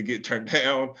ready to get turned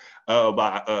down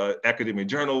by academic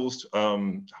journals. I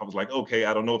was like, okay,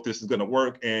 I don't know if this is gonna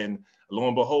work. And lo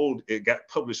and behold, it got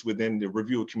published within the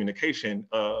Review of Communication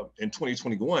in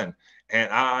 2021. And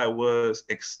I was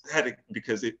ecstatic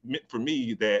because it meant for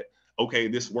me that, okay,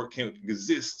 this work can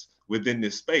exist within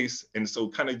this space. And so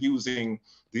kind of using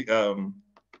the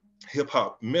hip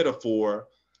hop metaphor,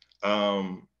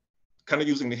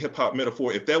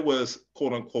 if that was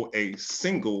quote unquote a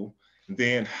single,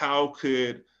 then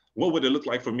what would it look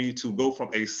like for me to go from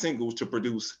a single to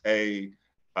produce a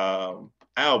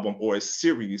album or a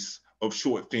series of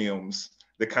short films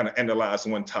that kind of analyze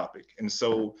one topic? And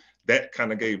so that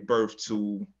kind of gave birth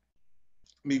to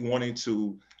me wanting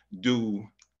to do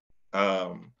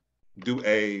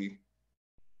a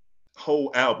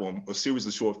whole album, a series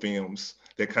of short films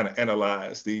that kind of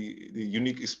analyze the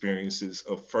unique experiences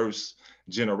of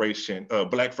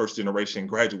Black first generation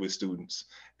graduate students,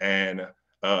 and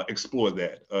explore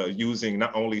that using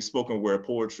not only spoken word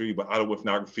poetry, but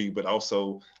autoethnography, but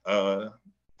also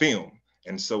film.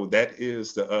 And so that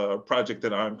is the project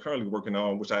that I'm currently working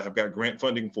on, which I have got grant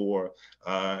funding for,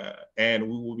 and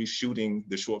we will be shooting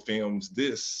the short films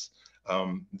this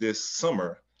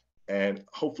summer. And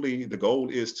hopefully the goal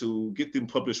is to get them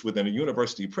published within a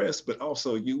university press, but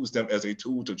also use them as a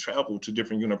tool to travel to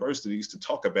different universities to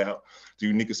talk about the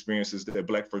unique experiences that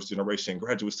Black first generation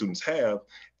graduate students have,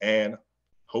 and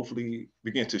hopefully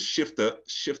begin to shift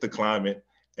the climate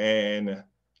and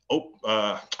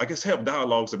I guess have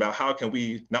dialogues about how can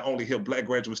we not only help Black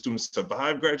graduate students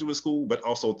survive graduate school, but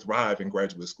also thrive in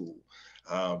graduate school.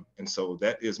 And so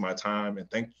that is my time,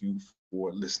 and thank you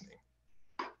for listening.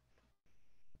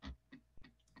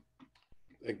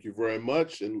 Thank you very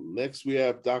much. And next we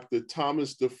have Dr.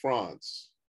 Thomas DeFrance.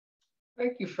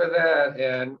 Thank you for that.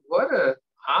 And what an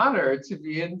honor to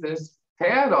be in this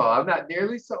panel. I'm not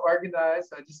nearly so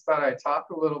organized. I just thought I'd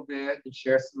talk a little bit and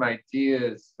share some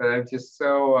ideas. But I'm just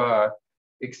so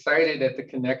excited at the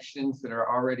connections that are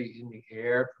already in the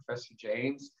air. Professor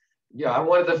James. Yeah, I'm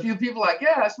one of the few people, I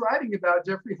guess, writing about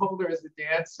Jeffrey Holder as a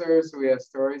dancer. So we have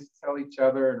stories to tell each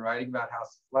other, and writing about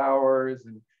House of Flowers.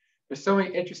 And there's so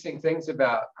many interesting things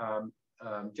about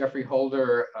Jeffrey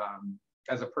Holder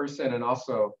as a person, and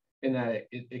also in that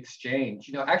exchange.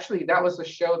 You know, actually, that was a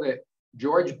show that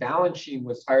George Balanchine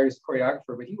was hired as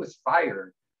choreographer, but he was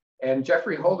fired. And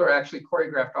Jeffrey Holder actually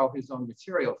choreographed all his own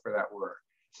material for that work.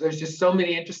 So there's just so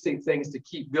many interesting things to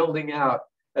keep building out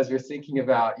as we're thinking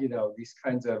about, you know, these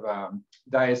kinds of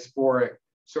diasporic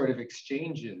sort of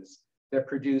exchanges that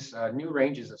produce new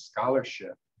ranges of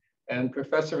scholarship. And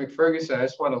Professor McFerguson, I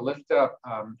just want to lift up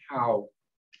how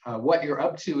what you're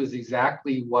up to is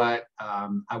exactly what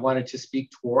I wanted to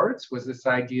speak towards, was this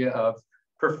idea of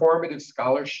performative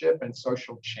scholarship and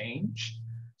social change.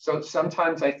 So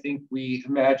sometimes I think we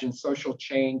imagine social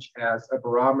change as a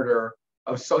barometer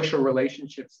of social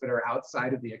relationships that are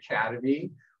outside of the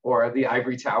academy or the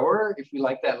ivory tower, if we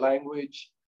like that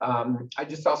language. I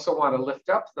just also want to lift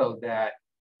up, though, that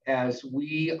as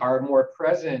we are more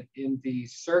present in the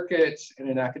circuits and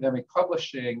in academic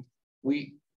publishing,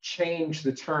 we change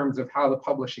the terms of how the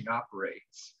publishing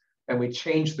operates. And we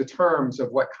change the terms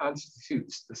of what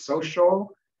constitutes the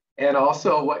social and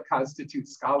also what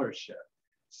constitutes scholarship.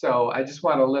 So I just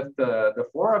want to lift the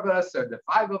four of us, or the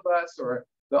five of us, or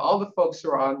all the folks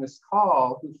who are on this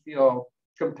call who feel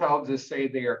compelled to say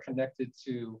they are connected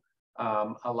to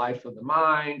a life of the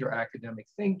mind, or academic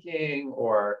thinking,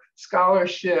 or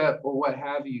scholarship, or what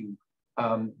have you,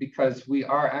 because we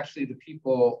are actually the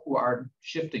people who are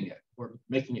shifting it, or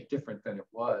making it different than it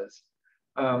was.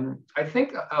 I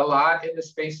think a lot in the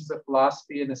spaces of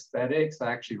philosophy and aesthetics.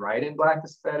 I actually write in Black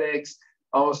aesthetics.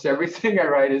 Almost everything I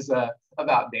write is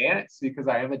about dance, because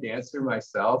I am a dancer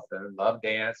myself and love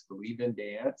dance, believe in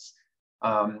dance.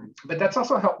 But that's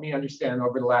also helped me understand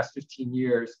over the last 15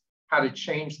 years how to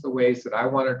change the ways that I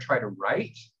want to try to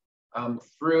write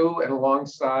through and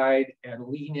alongside and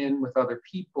lean in with other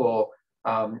people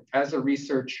as a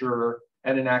researcher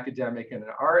and an academic and an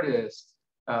artist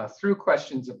through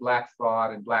questions of Black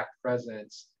thought and Black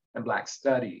presence and Black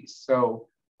studies. So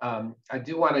I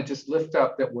do want to just lift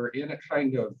up that we're in a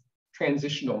kind of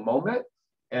transitional moment.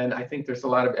 And I think there's a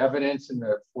lot of evidence in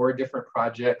the 4 different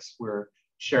projects we're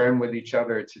sharing with each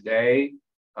other today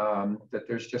that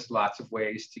there's just lots of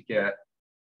ways to get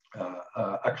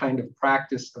a kind of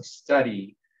practice of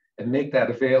study and make that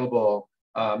available,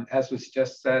 as was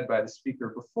just said by the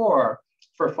speaker before,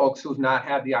 for folks who've not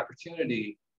had the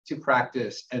opportunity to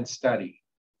practice and study.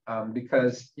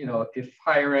 Because, you know, if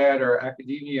higher ed or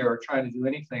academia are trying to do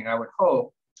anything, I would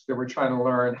hope that we're trying to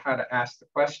learn how to ask the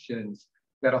questions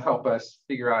that'll help us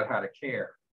figure out how to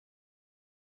care.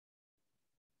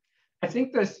 I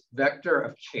think this vector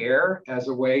of care as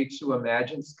a way to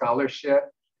imagine scholarship,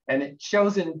 and it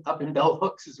shows up in Bell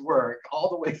Hooks's work all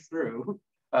the way through.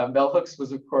 Bell Hooks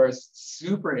was, of course,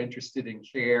 super interested in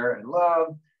care and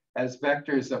love as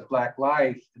vectors of Black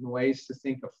life and ways to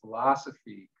think of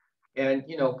philosophy. And,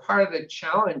 you know, part of the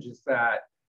challenge is that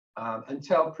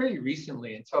until pretty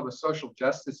recently, until the social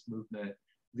justice movement,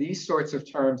 these sorts of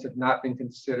terms have not been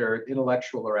considered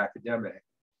intellectual or academic.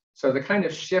 So the kind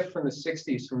of shift from the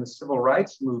 60s, from the civil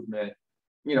rights movement,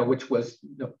 you know, which was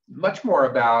much more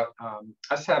about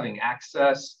us having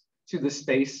access to the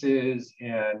spaces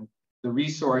and the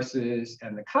resources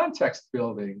and the context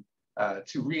building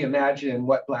to reimagine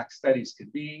what Black studies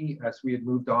could be, as we had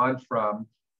moved on from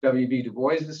W.B. Du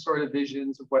Bois's sort of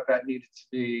visions of what that needed to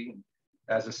be,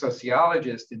 as a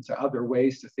sociologist, into other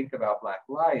ways to think about Black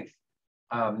life.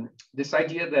 This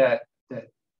idea that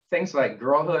things like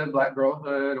girlhood, Black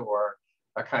girlhood, or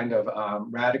a kind of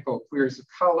radical queers of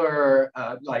color,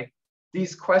 like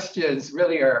these questions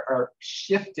really are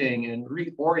shifting and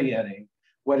reorienting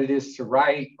what it is to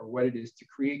write or what it is to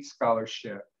create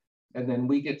scholarship. And then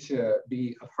we get to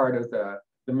be a part of the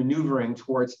maneuvering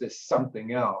towards this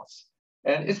something else.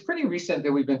 And it's pretty recent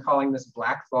that we've been calling this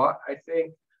Black thought, I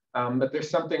think, but there's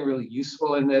something really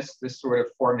useful in this sort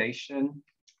of formation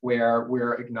where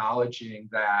we're acknowledging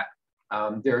that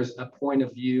there's a point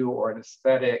of view or an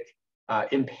aesthetic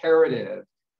imperative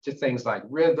to things like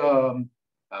rhythm,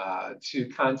 to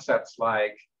concepts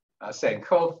like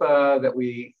Sankofa that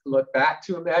we look back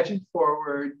to imagine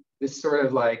forward. This sort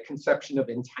of like conception of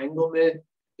entanglement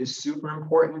is super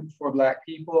important for Black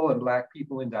people and Black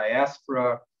people in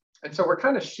diaspora. And so we're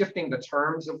kind of shifting the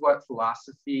terms of what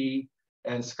philosophy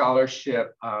and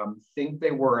scholarship think they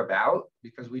were about,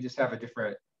 because we just have a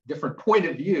different point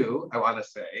of view, I want to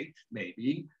say,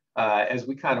 maybe, as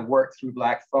we kind of work through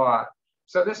Black thought.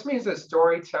 So this means that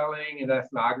storytelling and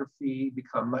ethnography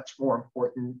become much more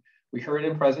important. We heard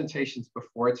in presentations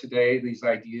before today, these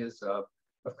ideas of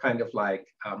kind of like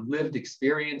lived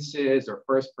experiences or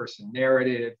first person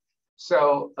narrative.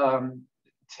 So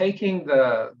taking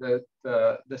the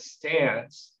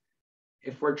stance,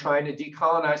 if we're trying to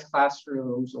decolonize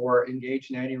classrooms or engage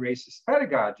in anti-racist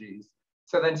pedagogies,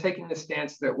 so then taking the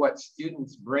stance that what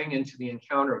students bring into the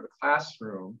encounter of the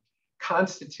classroom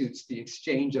constitutes the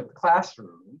exchange of the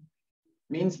classroom,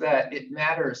 means that it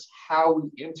matters how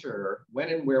we enter, when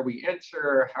and where we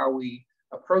enter, how we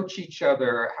approach each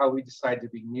other, how we decide to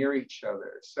be near each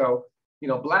other. So, you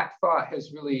know, Black thought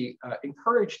has really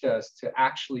encouraged us to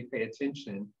actually pay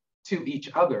attention to each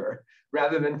other,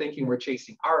 rather than thinking we're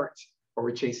chasing art, or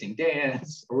we're chasing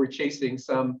dance, or we're chasing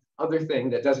some other thing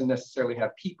that doesn't necessarily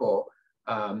have people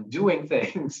doing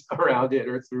things around it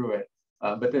or through it,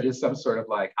 but that is some sort of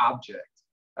like object.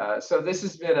 So this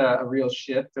has been a real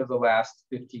shift of the last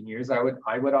 15 years, I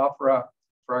would offer up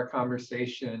for our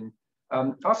conversation.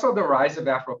 Also, the rise of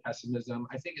Afro-pessimism,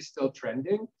 I think, is still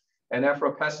trending. And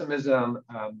Afro-pessimism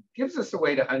gives us a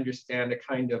way to understand a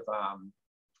kind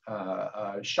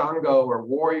of Shango or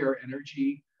warrior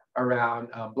energy around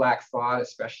Black thought,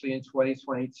 especially in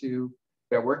 2022,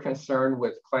 that we're concerned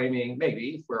with claiming,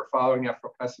 maybe if we're following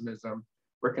Afro-pessimism,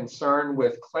 we're concerned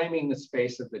with claiming the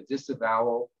space of the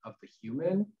disavowal of the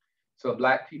human. So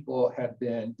Black people have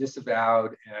been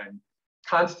disavowed and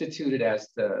constituted as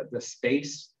the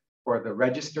space for the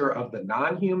register of the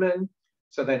non-human.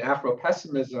 So then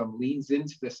Afro-pessimism leans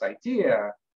into this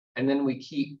idea, and then we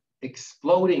keep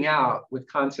exploding out with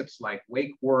concepts like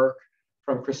wake work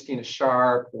from Christina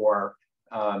Sharp, or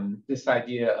this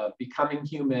idea of becoming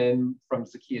human from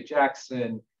Zakiya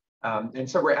Jackson. And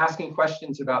so we're asking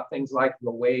questions about things like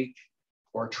the wake,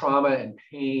 or trauma and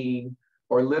pain,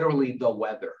 or literally the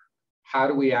weather. How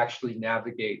do we actually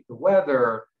navigate the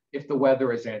weather if the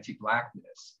weather is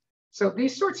anti-Blackness? So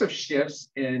these sorts of shifts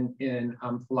in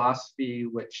philosophy,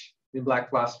 which in Black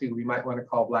philosophy we might want to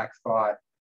call Black thought,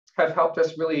 have helped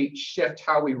us really shift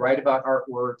how we write about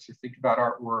artworks or think about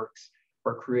artworks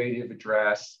or creative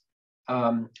address.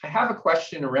 I have a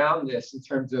question around this in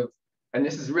terms of, and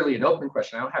this is really an open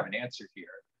question, I don't have an answer here.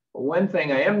 But one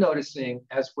thing I am noticing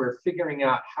as we're figuring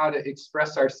out how to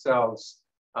express ourselves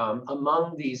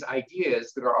among these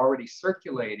ideas that are already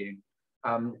circulating,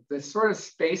 the sort of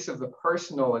space of the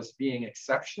personal as being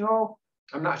exceptional,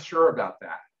 I'm not sure about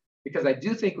that. Because I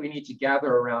do think we need to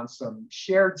gather around some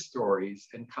shared stories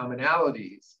and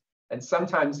commonalities. And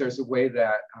sometimes there's a way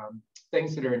that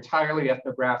things that are entirely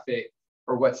ethnographic,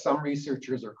 or what some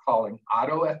researchers are calling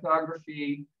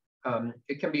autoethnography,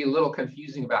 it can be a little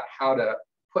confusing about how to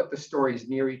put the stories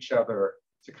near each other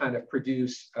to kind of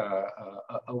produce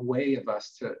a way of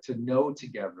us to know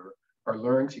together or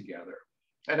learn together.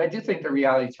 And I do think the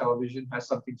reality television has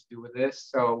something to do with this.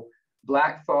 So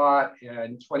Black thought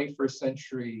and 21st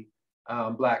century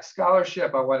Black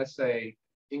scholarship, I want to say,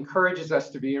 encourages us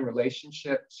to be in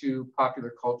relationship to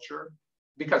popular culture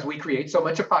because we create so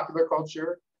much of popular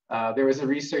culture. There was a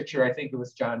researcher, I think it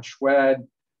was John Schwed,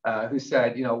 who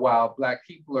said, you know, while Black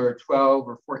people are 12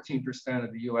 or 14%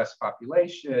 of the US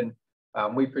population,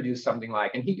 we produce something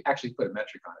like, and he actually put a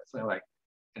metric on it, something like,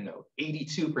 you know,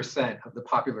 82% of the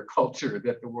popular culture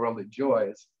that the world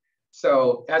enjoys.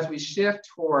 So as we shift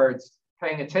towards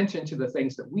paying attention to the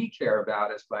things that we care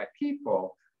about as Black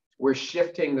people, we're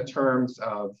shifting the terms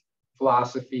of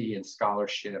philosophy and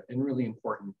scholarship in really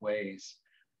important ways.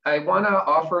 I want to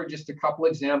offer just a couple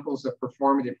examples of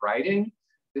performative writing.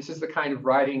 This is the kind of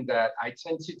writing that I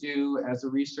tend to do as a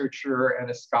researcher and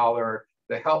a scholar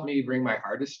that helped me bring my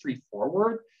artistry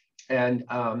forward. And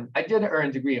I did earn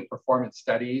a degree in performance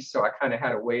studies, so I kind of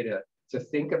had a way to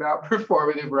think about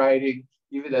performative writing,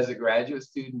 even as a graduate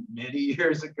student many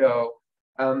years ago.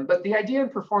 But the idea in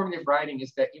performative writing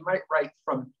is that you might write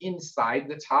from inside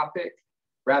the topic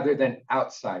rather than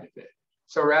outside of it.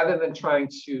 So rather than trying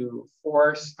to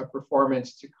force a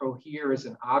performance to cohere as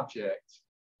an object,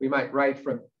 we might write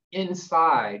from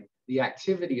inside the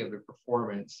activity of the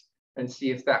performance and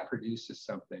see if that produces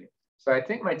something. So I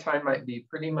think my time might be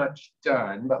pretty much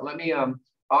done, but let me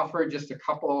offer just a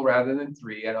couple rather than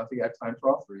three. I don't think I have time for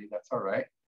all three, that's all right.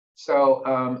 So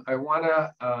I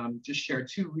wanna just share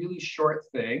two really short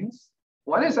things.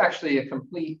 One is actually a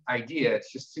complete idea,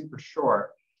 it's just super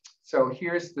short. So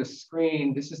here's the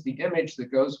screen, this is the image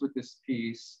that goes with this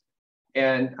piece.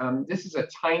 And this is a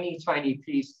tiny, tiny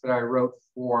piece that I wrote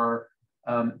for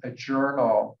a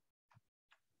journal.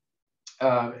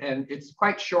 And it's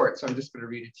quite short, so I'm just gonna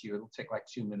read it to you. It'll take like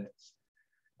 2 minutes.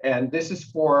 And this is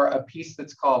for a piece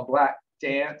that's called Black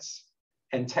Dance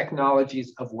and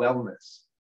Technologies of Wellness.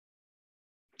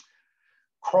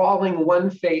 Crawling one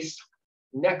face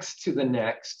next to the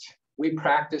next, we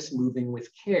practice moving with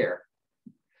care.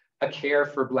 A care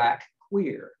for Black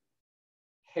queer.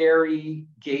 Hairy,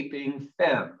 gaping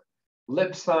femme,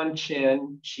 lips on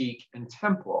chin, cheek, and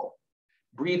temple,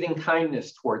 breathing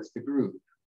kindness towards the group,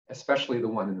 especially the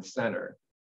one in the center.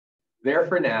 There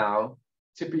for now,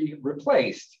 to be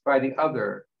replaced by the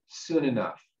other soon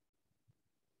enough.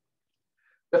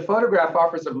 The photograph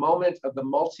offers a moment of the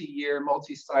multi-year,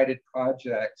 multi-sided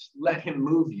project, Let Him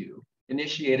Move You,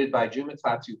 initiated by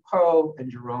Jumitatu Poe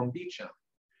and Jerome Beecham.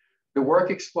 The work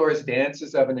explores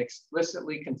dances of an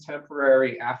explicitly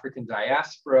contemporary African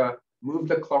diaspora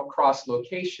moved across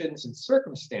locations and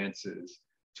circumstances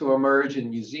to emerge in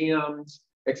museums,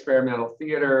 experimental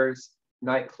theaters,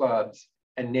 nightclubs,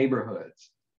 and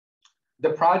neighborhoods.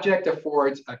 The project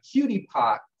affords a cutie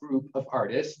POC group of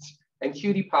artists, and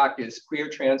cutie POC is queer,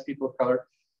 trans people of color,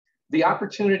 the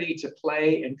opportunity to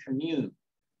play and commune,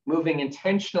 moving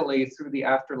intentionally through the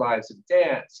afterlives of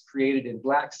dance created in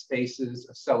Black spaces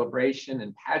of celebration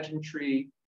and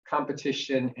pageantry,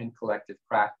 competition, and collective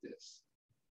practice.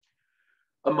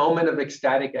 A moment of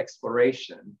ecstatic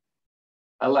exploration,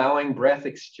 allowing breath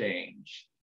exchange,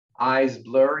 eyes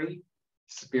blurry,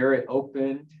 spirit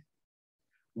opened.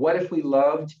 What if we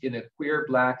loved in a queer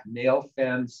Black male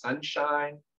femme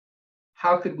sunshine?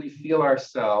 How could we feel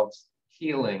ourselves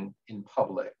healing in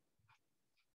public?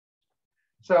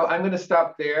 So I'm going to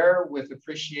stop there with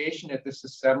appreciation at this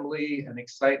assembly and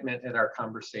excitement at our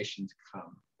conversation to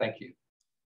come. Thank you.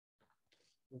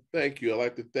 Thank you. I'd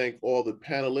like to thank all the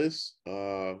panelists.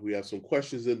 We have some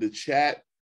questions in the chat.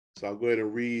 So I'll go ahead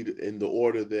and read in the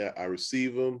order that I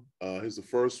receive them. Here's the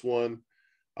first one.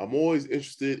 I'm always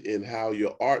interested in how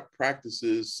your art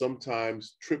practices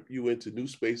sometimes trip you into new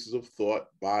spaces of thought,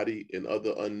 body, and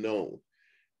other unknown,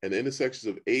 and the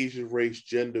intersections of Asian race,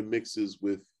 gender mixes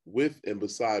with and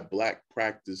beside Black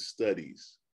practice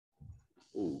studies.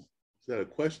 Ooh, is that a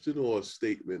question or a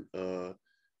statement? The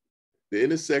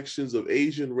intersections of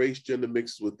Asian race, gender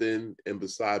mixes within and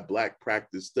beside Black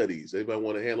practice studies. Anybody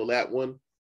want to handle that one?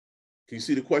 Can you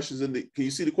see the questions in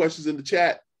the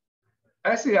chat?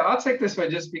 Actually, I'll take this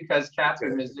one just because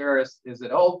Catherine Missouri is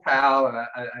an old pal, and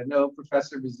I know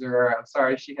Professor Missouri. I'm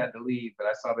sorry she had to leave, but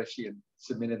I saw that she had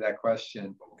submitted that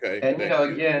question. Okay. And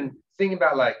again, thinking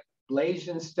about like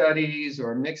Blasian studies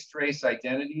or mixed race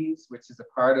identities, which is a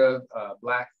part of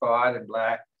Black thought and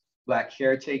Black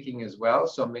caretaking as well.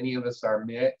 So many of us are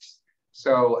mixed.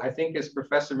 So I think as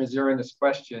Professor Missouri in this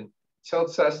question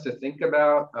tilts us to think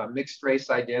about mixed race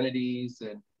identities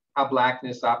and how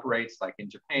Blackness operates like in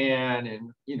Japan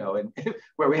and, and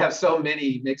where we have so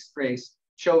many mixed race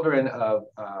children of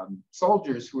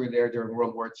soldiers who were there during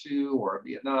World War II or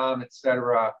Vietnam, et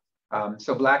cetera.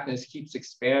 So Blackness keeps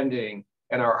expanding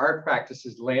and our art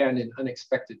practices land in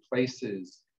unexpected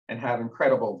places and have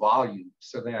incredible volume.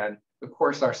 So then, of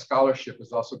course, our scholarship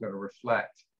is also going to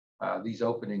reflect these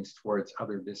openings towards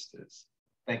other vistas.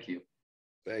 Thank you.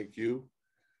 Thank you.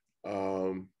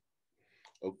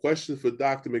 A question for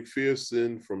Dr.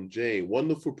 McPherson from Jane.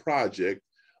 Wonderful project.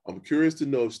 I'm curious to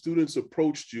know if students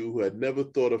approached you who had never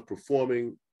thought of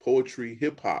performing poetry,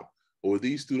 hip hop, or were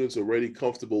these students already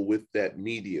comfortable with that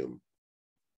medium?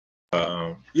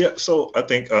 Yeah, so I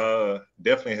think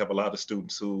definitely have a lot of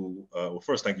students who, well,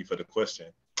 first, thank you for the question.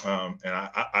 And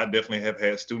I definitely have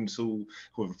had students who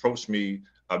have approached me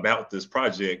about this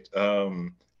project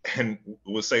and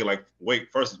would say like, wait,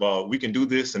 first of all, we can do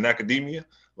this in academia.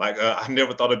 Like, I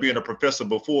never thought of being a professor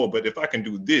before, but if I can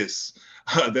do this,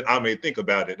 then I may think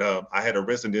about it. I had a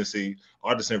residency,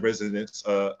 artist in residence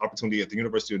opportunity at the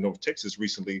University of North Texas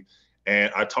recently.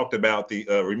 And I talked about the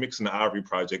Remixing the Ivory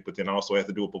project, but then also had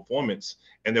to do a performance.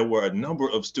 And there were a number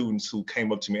of students who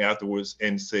came up to me afterwards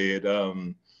and said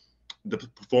the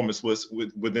performance was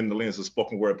within the lens of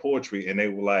spoken word poetry. And they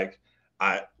were like,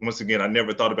 once again, I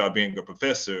never thought about being a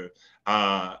professor.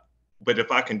 But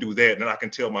if I can do that and I can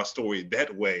tell my story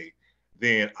that way,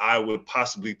 then I would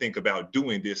possibly think about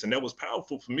doing this. And that was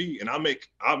powerful for me. And I'm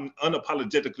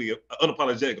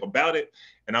unapologetic about it.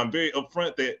 And I'm very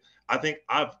upfront that I think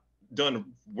I've done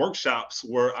workshops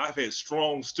where I've had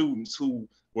strong students who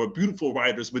were beautiful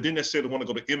writers, but didn't necessarily want to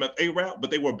go the MFA route, but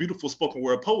they were beautiful spoken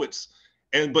word poets.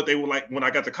 But they were like, when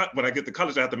I get to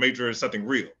college, I have to major in something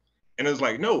real. And it's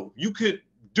like, no, you could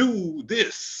do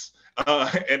this.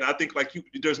 And I think like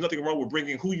there's nothing wrong with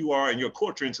bringing who you are and your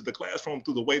culture into the classroom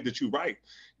through the way that you write.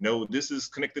 This is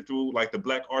connected through like the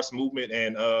Black arts movement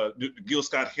and Gil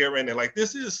Scott-Heron, and like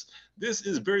this is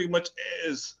very much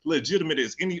as legitimate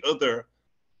as any other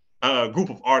group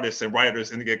of artists and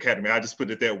writers in the academy. I just put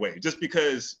it that way. Just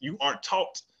because you aren't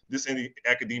taught this in the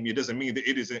academia doesn't mean that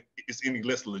it's any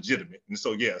less legitimate. And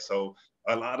so yeah, so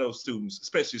a lot of students,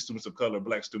 especially students of color,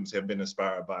 Black students, have been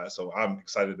inspired by it. So I'm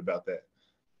excited about that.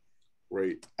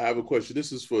 Great. I have a question.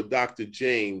 This is for Dr.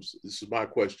 James. This is my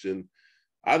question.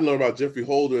 I didn't learn about Jeffrey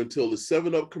Holder until the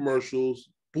 7-Up commercials,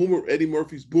 Eddie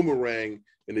Murphy's Boomerang,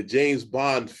 and the James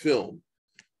Bond film.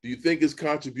 Do you think his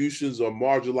contributions are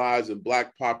marginalized in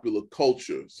Black popular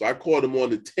culture? So I caught him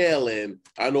on the tail end.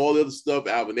 I know all the other stuff,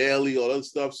 Alvin Ailey, all the other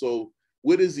stuff. So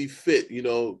where does he fit,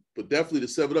 But definitely the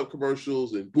 7-Up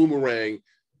commercials and Boomerang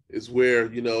is where,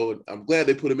 I'm glad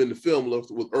they put him in the film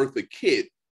with Eartha Kitt,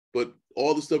 but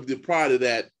all the stuff he did prior to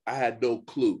that, I had no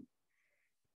clue.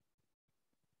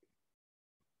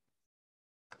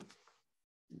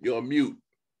 You're on mute.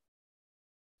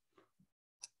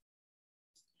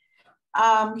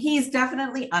 He's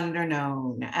definitely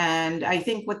underknown. And I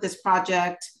think what this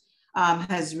project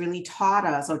has really taught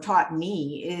us, or taught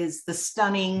me, is the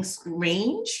stunning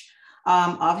range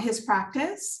of his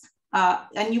practice.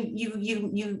 And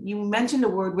you mentioned the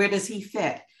word, where does he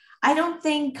fit? I don't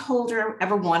think Holder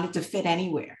ever wanted to fit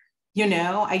anywhere.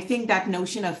 I think that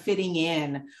notion of fitting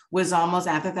in was almost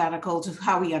antithetical to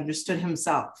how he understood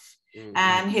himself.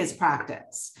 and his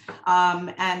practice.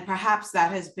 And perhaps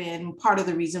that has been part of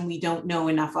the reason we don't know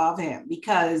enough of him,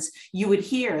 because you would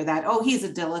hear that, oh, he's a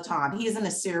dilettante, he isn't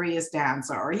a serious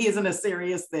dancer, or he isn't a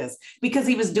serious this, because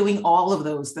he was doing all of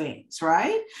those things,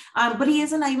 right? But he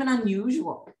isn't even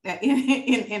unusual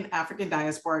in African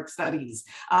diasporic studies.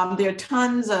 There are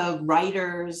tons of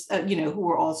writers, who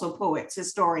are also poets,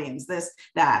 historians, this,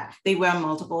 that. They wear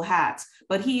multiple hats,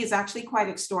 but he is actually quite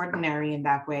extraordinary in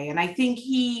that way. And I think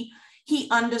he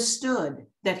understood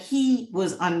that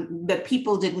that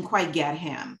people didn't quite get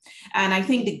him. And I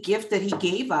think the gift that he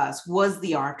gave us was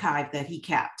the archive that he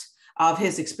kept of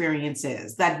his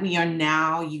experiences that we are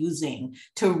now using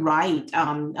to write,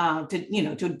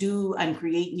 to do and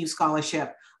create new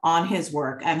scholarship on his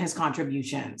work and his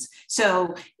contributions.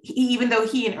 So even though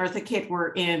he and Eartha Kitt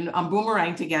were in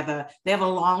Boomerang together, they have a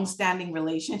long-standing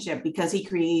relationship because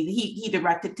he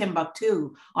directed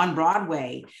Timbuktu on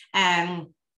Broadway. And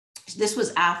this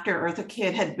was after Eartha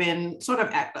Kitt had been sort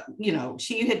of,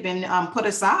 she had been put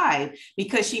aside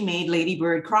because she made Lady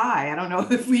Bird cry. I don't know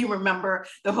if we remember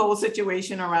the whole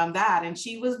situation around that. And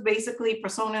she was basically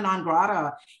persona non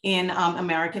grata in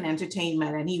American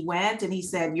entertainment. And he went and he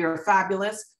said, "You're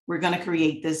fabulous. We're going to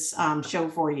create this show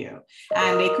for you."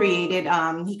 And he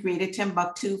created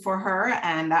Timbuktu for her,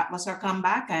 and that was her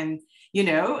comeback. And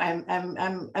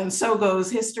and so goes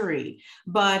history.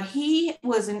 But he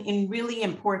was in really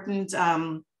important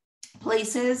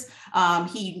places.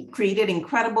 He created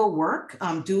incredible work,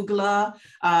 Dougla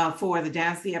for the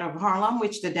Dance Theater of Harlem,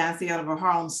 which the Dance Theater of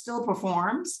Harlem still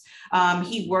performs.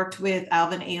 He worked with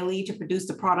Alvin Ailey to produce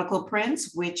The Prodigal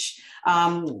Prince, which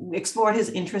explored his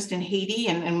interest in Haiti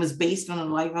and was based on the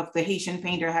life of the Haitian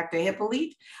painter Hector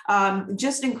Hippolyte.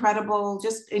 Just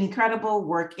incredible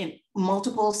work in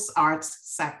multiple arts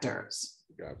sectors.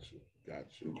 Got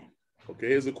you. Okay,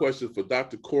 here's a question for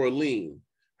Dr. Coralín.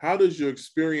 How does your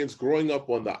experience growing up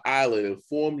on the island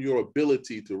inform your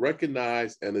ability to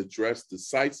recognize and address the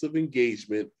sites of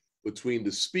engagement between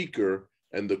the speaker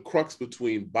and the crux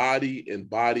between body in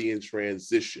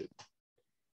transition?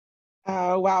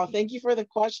 Wow, thank you for the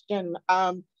question.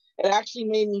 It actually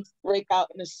made me break out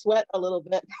in a sweat a little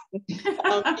bit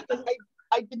because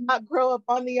I did not grow up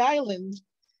on the island.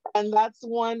 And that's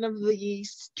one of the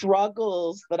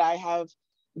struggles that I have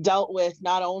dealt with,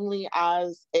 not only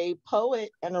as a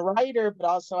poet and a writer, but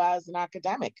also as an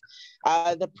academic.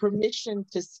 The permission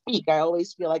to speak. I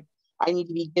always feel like I need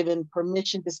to be given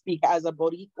permission to speak as a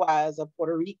Boricua, as a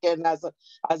Puerto Rican, as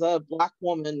a Black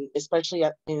woman, especially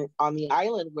on the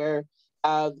island where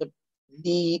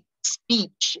the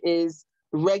speech is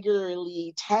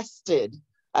regularly tested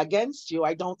against you.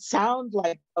 I don't sound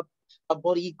like a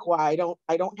Boricua.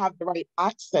 I don't have the right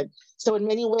accent. So in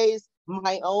many ways,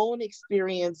 my own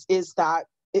experience is that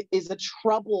it is a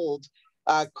troubled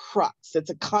crux. It's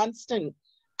a constant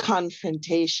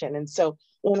confrontation. And so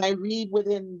when I read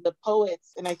within the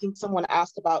poets, and I think someone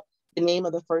asked about the name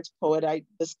of the first poet I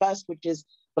discussed, which is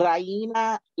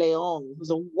Raina León,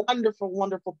 who's a wonderful,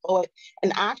 wonderful poet.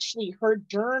 And actually her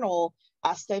journal,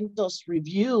 Acentos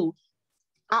Review,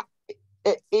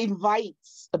 it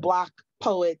invites the Black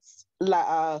poets,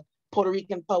 Puerto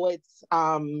Rican poets,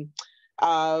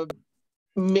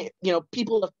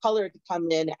 people of color to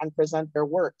come in and present their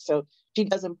work. So she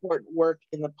does important work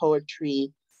in the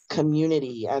poetry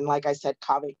community. And like I said,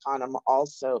 Kaveh Khanum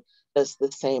also does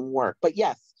the same work. But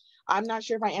yes, I'm not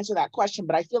sure if I answer that question,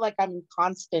 but I feel like I'm in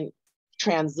constant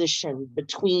transition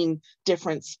between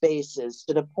different spaces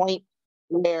to the point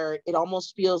where it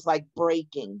almost feels like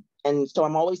breaking. And so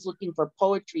I'm always looking for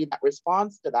poetry that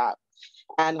responds to that.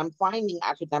 And I'm finding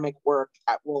academic work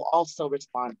that will also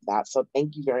respond to that. So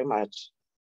thank you very much.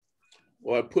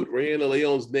 Well, I put Raina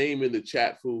León's name in the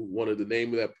chat for one of the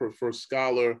name of that first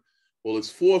scholar. Well,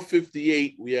 it's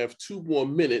 4:58. We have 2 more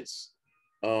minutes.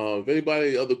 If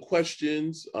anybody other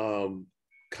questions,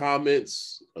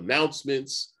 comments,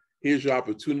 announcements, here's your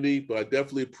opportunity. But I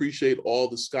definitely appreciate all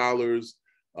the scholars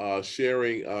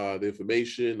sharing the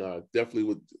information. Definitely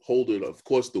with Holder, of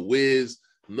course, The Wiz,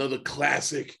 another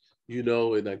classic,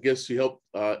 and I guess she helped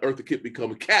Eartha Kitt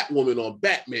become a Catwoman on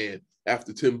Batman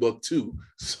after Timbuktu.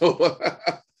 So,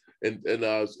 and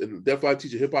definitely I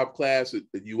teach a hip hop class at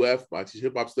UF. I teach a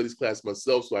hip hop studies class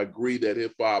myself. So I agree that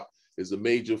hip hop is a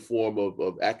major form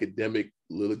of academic,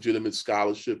 legitimate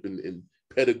scholarship and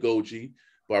pedagogy.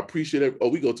 But I appreciate it. Oh,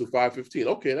 we go to 5:15.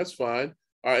 Okay, that's fine.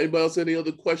 All right, anybody else, any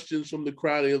other questions from the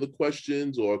crowd? Any other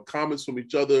questions or comments from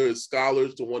each other as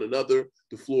scholars to one another?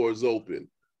 The floor is open.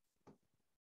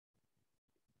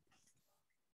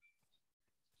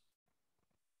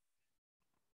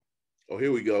 Oh,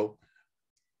 here we go.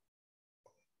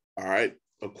 All right,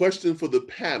 a question for the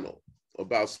panel.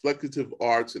 about speculative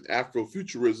arts and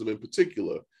Afrofuturism in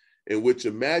particular, in which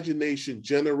imagination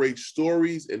generates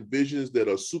stories and visions that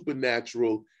are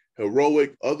supernatural,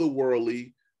 heroic,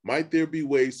 otherworldly. Might there be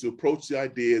ways to approach the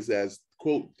ideas as,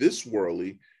 quote, this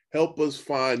worldly, help us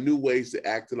find new ways to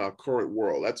act in our current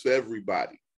world? That's for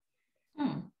everybody.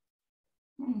 I'm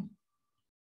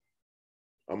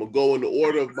gonna go in the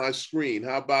order of my screen.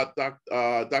 How about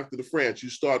Dr. DeFrance? You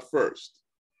start first.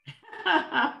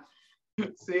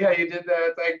 See how you did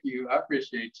that? Thank you. I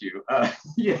appreciate you.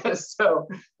 Yes, so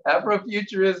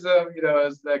Afrofuturism, you know,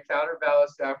 is the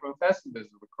counterbalance to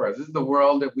Afropessimism, of course. This is the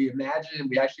world that we imagine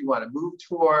we actually want to move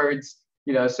towards.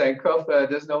 You know, Sankofa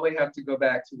doesn't only have to go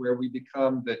back to where we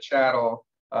become the chattel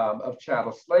of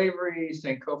chattel slavery.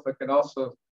 Sankofa can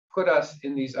also put us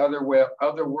in these otherwise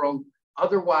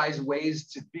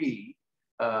ways to be,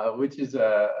 which is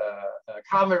a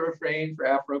common refrain for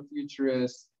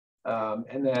Afrofuturists.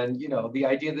 And then, you know, the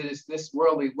idea that it's this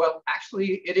worldly, well,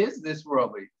 actually it is this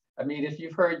worldly. I mean, if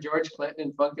you've heard George Clinton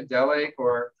and Funkadelic,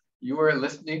 or you were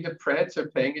listening to Prince or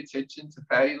paying attention to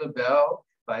Patti LaBelle,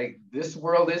 like, this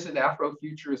world is an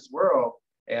Afrofuturist world.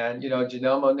 And, you know,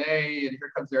 Janelle Monáe and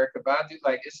Here Comes Erykah Badu,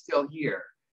 like, it's still here.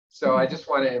 So I just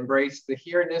want to embrace the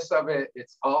here-ness of it.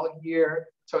 It's all here.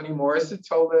 Toni Morrison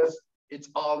told us it's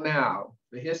all now.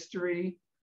 The history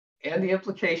and the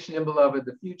implication in Beloved,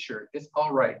 the future, it's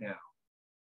all right now.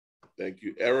 Thank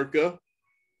you. Erykah?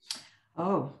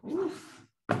 Oh, oof.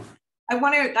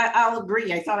 I'll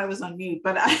agree. I thought I was on mute,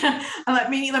 but let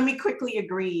me quickly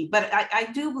agree. But I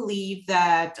do believe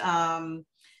that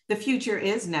the future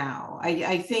is now.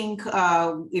 I think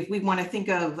if we want to think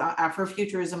of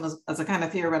Afrofuturism as a kind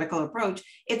of theoretical approach,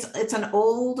 it's an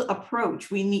old approach.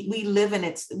 We live in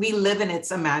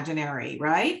its imaginary,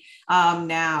 right?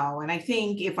 Now, and I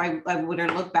think if I were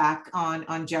to look back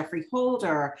on Jeffrey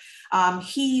Holder,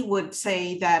 he would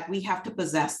say that we have to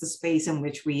possess the space in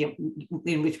which we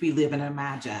live and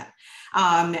imagine.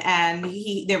 And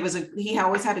he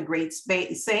always had a great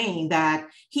saying that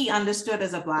he understood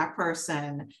as a Black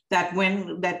person that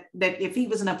if he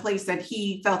was in a place that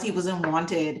he felt he was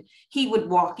unwanted, he would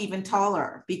walk even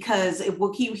taller, because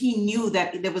he knew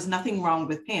that there was nothing wrong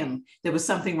with him. There was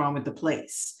something wrong with the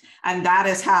place. And that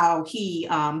is how he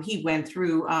went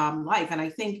through life. And I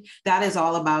think that is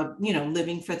all about, you know,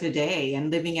 living for today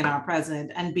and living in our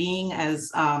present and being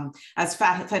as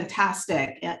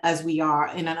fantastic as we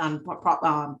are in an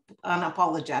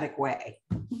unapologetic way.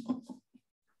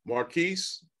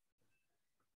 Marquese?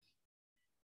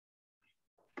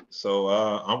 So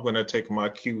I'm going to take my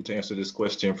cue to answer this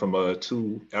question from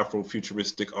two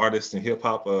Afrofuturistic artists and hip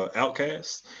hop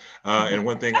outcasts. And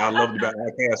one thing I loved about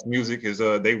Outkast music is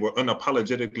they were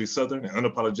unapologetically Southern and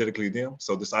unapologetically them.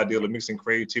 So this ideal of mixing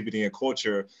creativity and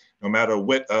culture, no matter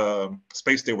what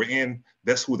space they were in,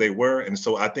 that's who they were. And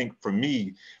so I think for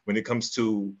me, when it comes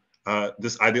to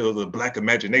this idea of the Black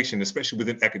imagination, especially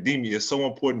within academia, is so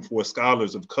important for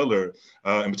scholars of color,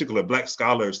 in particular Black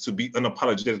scholars, to be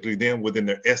unapologetically them within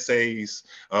their essays,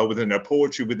 within their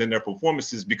poetry, within their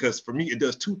performances, because for me, it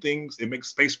does two things. It makes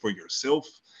space for yourself.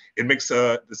 It makes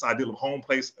this ideal of home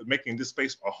place, making this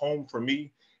space a home for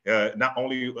me. Not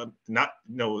only not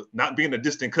being a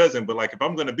distant cousin, but like if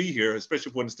I'm going to be here,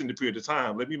 especially for an extended period of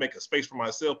time, let me make a space for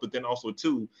myself. But then also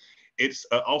too, it's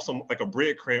also like a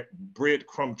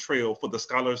breadcrumb trail for the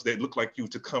scholars that look like you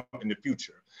to come in the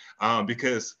future.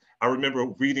 Because I remember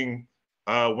reading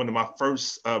one of my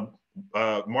first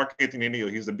Mark Anthony Neal.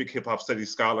 He's a big hip hop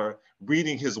studies scholar.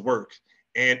 Reading his work,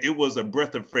 and it was a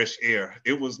breath of fresh air.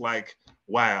 It was like,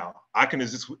 wow, I can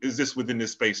exist within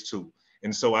this space too.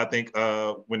 And so I think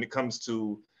when it comes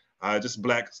to just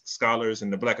Black scholars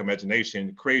and the Black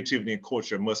imagination, creativity and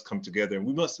culture must come together, and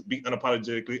we must be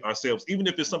unapologetically ourselves, even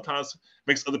if it sometimes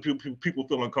makes other people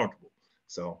feel uncomfortable.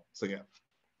 So yeah.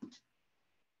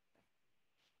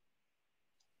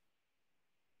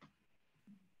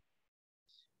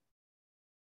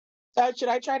 Should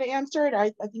I try to answer it?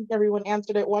 I think everyone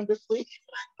answered it wonderfully.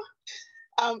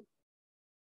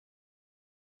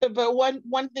 But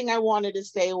one thing I wanted to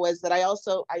say was that I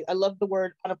love the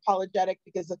word unapologetic,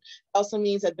 because it also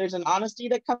means that there's an honesty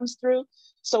that comes through.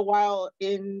 So while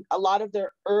in a lot of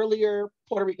their earlier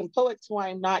Puerto Rican poets, who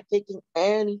I'm not taking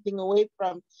anything away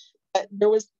from, there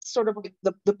was sort of like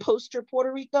the poster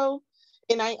Puerto Rico.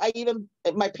 And I even,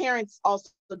 my parents also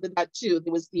did that too.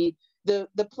 There was the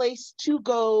place to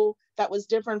go that was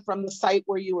different from the site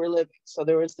where you were living. So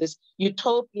there was this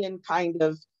utopian kind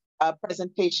of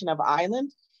presentation of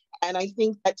island. And I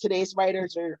think that today's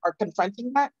writers are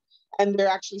confronting that, and they're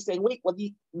actually saying, wait, well,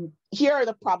 here are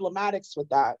the problematics with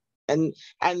that. And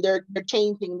they're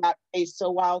changing that pace.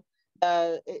 So while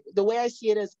the way I see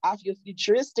it as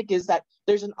Afrofuturistic is that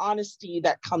there's an honesty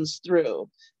that comes through.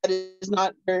 That is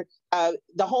not the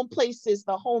home place is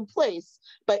the home place,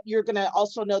 but you're going to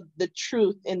also know the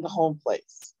truth in the home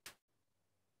place.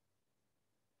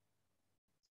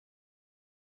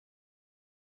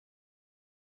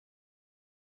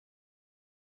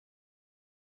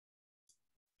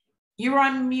 You're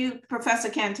on mute, Professor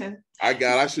Canton.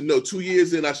 I should know. 2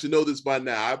 years in, I should know this by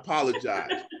now. I apologize.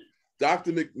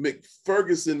 Dr.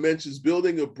 McFerguson mentions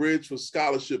building a bridge for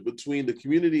scholarship between the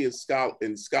community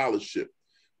and scholarship.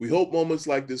 We hope moments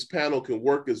like this panel can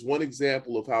work as one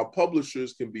example of how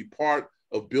publishers can be part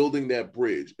of building that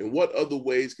bridge. And what other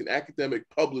ways can academic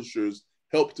publishers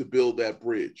help to build that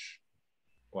bridge?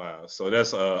 Wow, so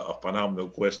that's a phenomenal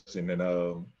question. And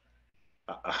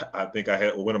I think I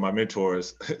had one of my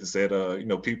mentors said,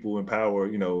 people in power,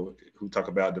 who talk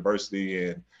about diversity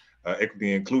and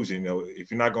equity and inclusion,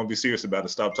 if you're not going to be serious about it,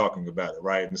 stop talking about it,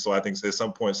 right? And so I think at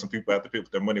some point, some people have to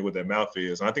put their money where their mouth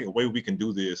is. And I think the way we can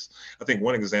do this, I think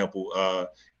one example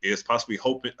is possibly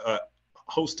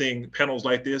hosting panels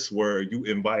like this where you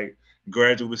invite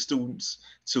graduate students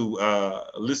to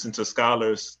listen to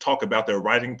scholars talk about their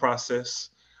writing process,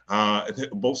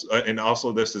 both and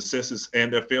also their successes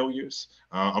and their failures.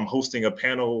 I'm hosting a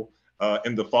panel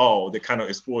in the fall that kind of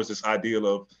explores this idea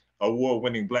of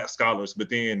award-winning Black scholars, but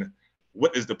then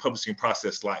what is the publishing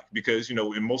process like? Because,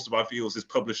 in most of our fields, it's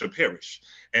publish or perish.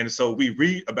 And so we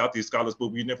read about these scholars, but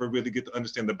we never really get to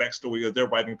understand the backstory of their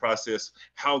writing process,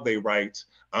 how they write,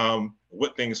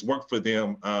 what things work for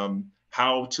them,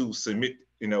 how to submit,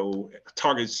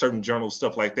 target certain journals,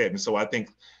 stuff like that. And so I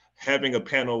think having a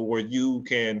panel where you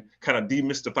can kind of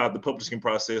demystify the publishing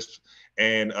process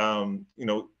and,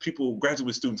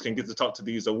 graduate students can get to talk to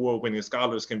these award-winning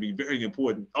scholars can be very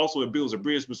important. Also, it builds a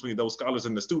bridge between those scholars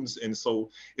and the students. And so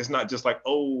it's not just like,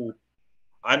 oh,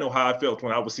 I know how I felt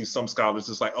when I would see some scholars.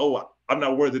 It's like, oh, I'm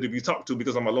not worthy to be talked to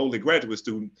because I'm a lowly graduate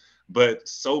student. But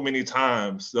so many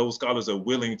times those scholars are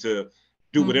willing to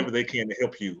do whatever they can to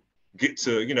help you get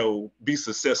to, be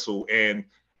successful and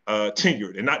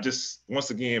tenured, and not just, once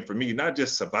again, for me, not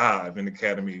just survive in the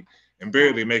academy and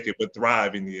barely make it, but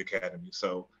thrive in the academy.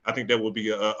 So I think that would be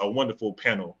a wonderful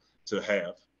panel to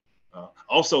have.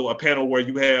 Also a panel where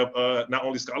you have not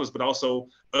only scholars, but also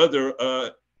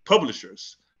other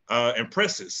publishers and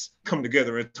presses come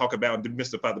together and talk about and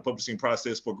demystify the publishing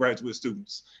process for graduate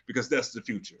students, because that's the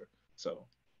future. So,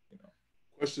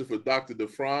 Question for Dr.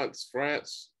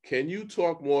 DeFrance. Can you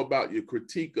talk more about your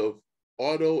critique of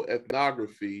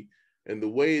autoethnography and the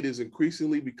way it is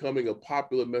increasingly becoming a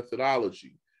popular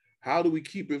methodology? How do we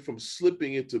keep it from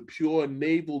slipping into pure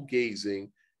navel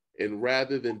gazing and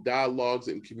rather than dialogues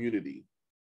and community?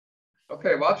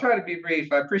 Okay, well, I'll try to be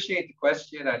brief. I appreciate the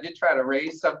question. I did try to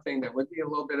raise something that would be a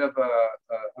little bit of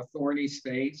a thorny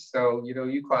space. So,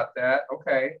 you caught that.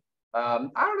 Okay. I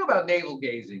don't know about navel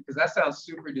gazing, because that sounds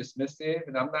super dismissive,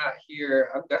 and I'm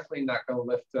definitely not going to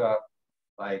lift up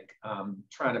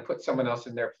trying to put someone else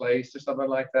in their place or something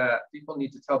like that. People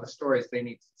need to tell the stories they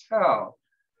need to tell.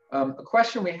 A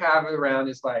question we have around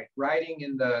is like writing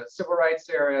in the civil rights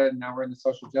era, and now we're in the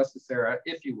social justice era,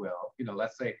 if you will.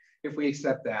 Let's say if we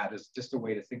accept that as just a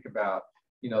way to think about,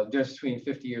 just between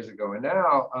 50 years ago and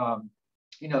now,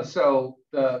 so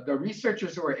the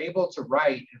researchers who were able to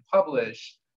write and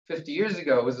publish 50 years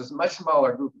ago was this much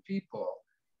smaller group of people.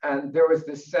 And there was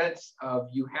this sense of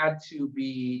you had to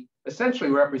be essentially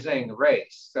representing the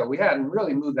race. So we hadn't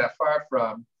really moved that far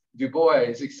from Du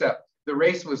Bois, except the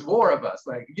race was more of us,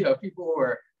 people who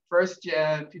were first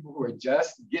gen, people who were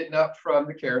just getting up from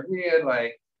the Caribbean,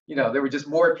 there were just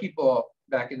more people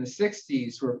back in the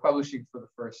 60s who were publishing for the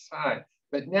first time.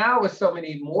 But now with so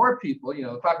many more people,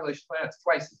 the population planet's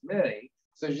twice as many,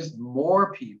 so there's just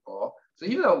more people. So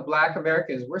even though Black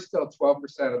Americans, we're still 12%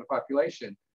 of the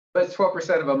population, but it's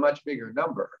 12% of a much bigger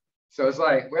number. So it's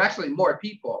like, we're actually more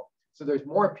people. So there's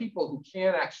more people who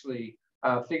can actually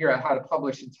figure out how to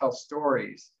publish and tell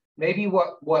stories. Maybe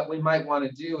what we might want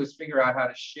to do is figure out how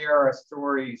to share our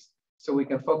stories so we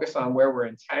can focus on where we're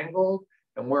entangled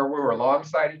and where we're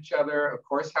alongside each other. Of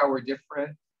course, how we're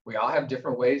different. We all have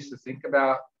different ways to think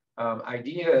about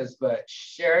ideas, but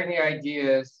sharing the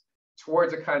ideas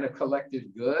towards a kind of collective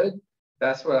good,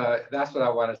 that's what I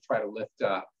want to try to lift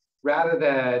up. Rather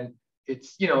than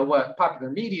it's, what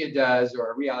popular media does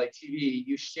or reality TV,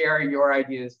 you share your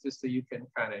ideas just so you can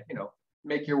kind of,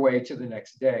 make your way to the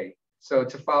next day. So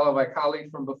to follow my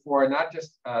colleague from before, not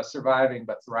just surviving,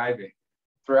 but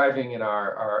thriving in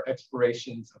our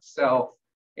explorations of self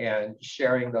and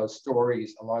sharing those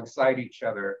stories alongside each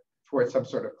other towards some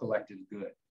sort of collective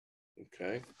good.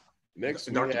 Okay. Next,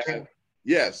 Dr. King,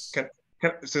 yes.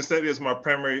 Since that is my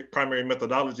primary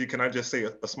methodology, can I just say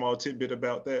a small tidbit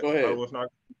about that? Go ahead.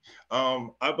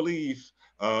 I believe,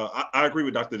 I agree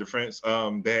with Dr. DeFrance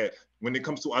that when it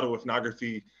comes to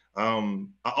autoethnography,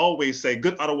 I always say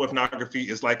good autoethnography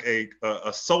is like a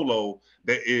solo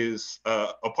that is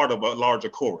a part of a larger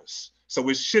chorus. So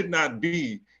it should not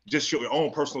be just your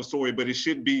own personal story, but it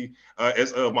should be,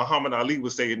 as Muhammad Ali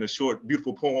would say in the short,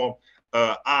 beautiful poem,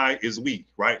 I is we,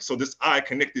 right? So this I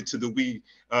connected to the we.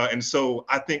 And so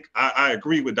I think I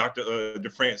agree with Dr.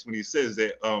 DeFrance when he says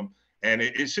that, and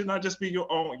it should not just be your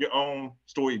own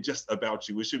story just about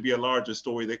you. It should be a larger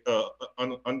story that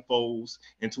unfolds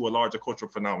into a larger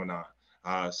cultural phenomenon.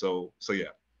 So yeah.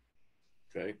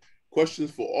 Okay,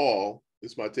 questions for all.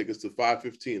 This might take us to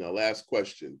 5:15, our last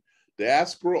question.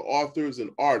 Diaspora authors and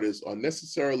artists are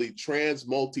necessarily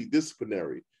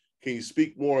multidisciplinary. Can you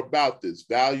speak more about this?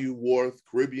 Value, worth,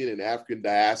 Caribbean and African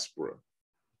diaspora.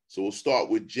 So we'll start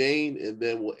with Jane and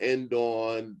then we'll end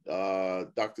on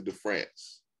Dr.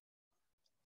 DeFrance.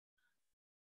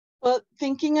 Well,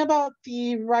 thinking about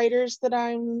the writers that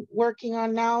I'm working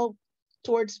on now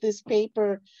towards this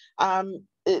paper,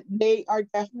 they are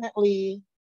definitely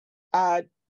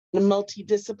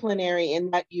multidisciplinary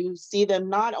in that you see them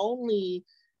not only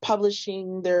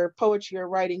publishing their poetry or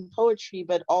writing poetry,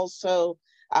 but also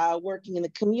working in the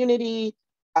community,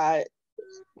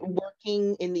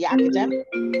 working in the academic,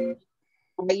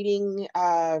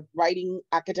 writing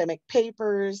academic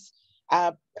papers.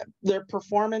 They're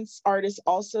performance artists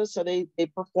also, so they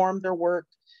perform their work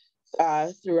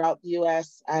throughout the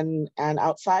U.S. and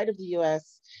outside of the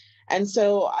U.S. And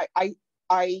so I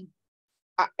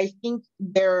think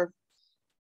their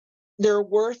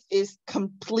worth is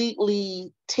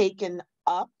completely taken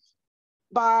up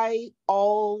by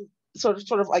all sort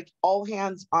of like all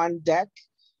hands on deck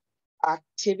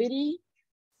activity.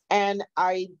 And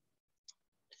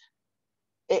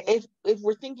if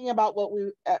we're thinking about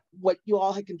what you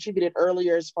all had contributed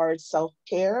earlier as far as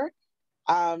self-care,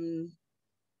 I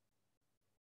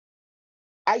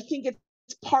think it's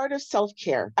part of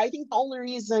self-care. I think the only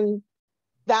reason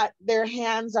that their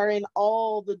hands are in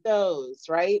all the doughs,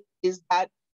 right, is that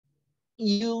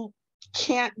you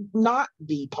can't not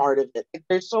be part of it.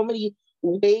 There's so many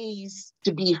ways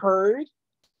to be heard.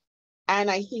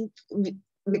 And I think the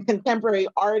contemporary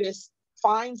artist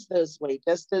finds those ways,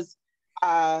 just as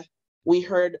we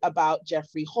heard about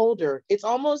Jeffrey Holder. It's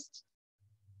almost,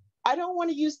 I don't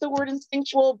want to use the word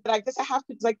instinctual, but I guess I have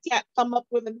to because I can't come up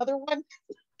with another one.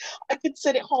 I could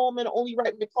sit at home and only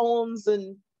write my poems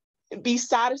and be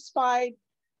satisfied,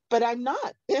 but I'm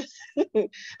not.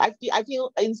 I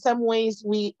feel in some ways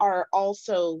we are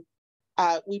also,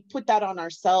 we put that on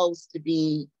ourselves to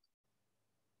be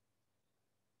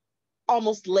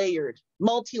almost layered,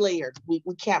 multi-layered. We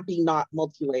can't be not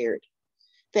multi-layered.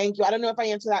 Thank you. I don't know if I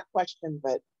answered that question,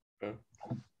 but. Okay.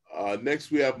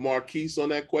 Next we have Marquese on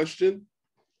that question.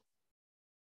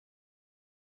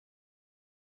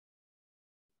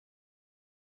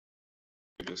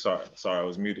 Sorry, I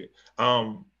was muted.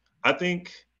 I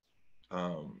think,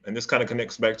 and this kind of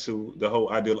connects back to the whole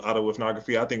idea of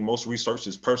autoethnography. I think most research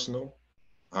is personal.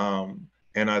 And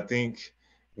I think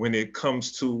when it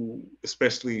comes to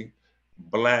especially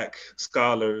Black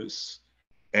scholars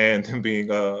and them being,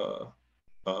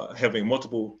 having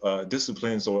multiple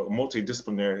disciplines or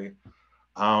multidisciplinary,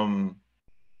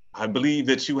 I believe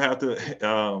that you have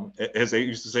to, as they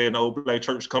used to say in the old Black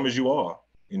church, come as you are.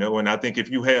 You know, and I think if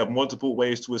you have multiple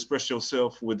ways to express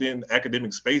yourself within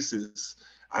academic spaces,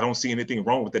 I don't see anything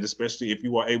wrong with that, especially if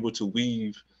you are able to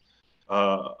weave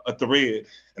a thread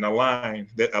and a line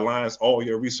that aligns all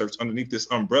your research underneath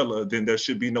this umbrella. Then there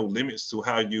should be no limits to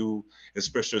how you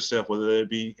express yourself, whether it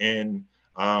be in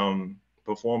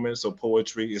performance or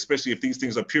poetry, especially if these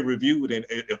things are peer reviewed and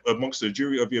amongst the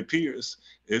jury of your peers,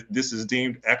 if this is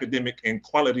deemed academic and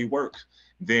quality work,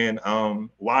 then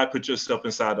why put yourself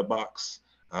inside the box?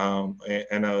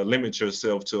 And limit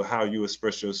yourself to how you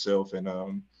express yourself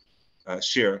and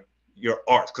share your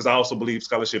art. Because I also believe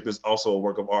scholarship is also a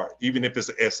work of art, even if it's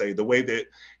an essay. The way that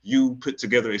you put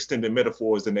together extended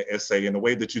metaphors in the essay and the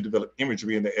way that you develop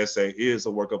imagery in the essay is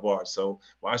a work of art. So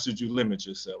why should you limit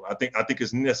yourself? I think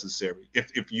it's necessary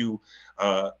if you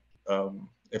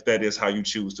if that is how you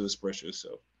choose to express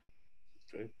yourself.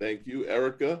 Okay, thank you,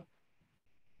 Erica.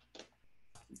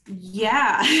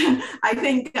 Yeah, I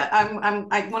think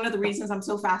one of the reasons I'm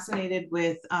so fascinated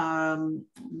with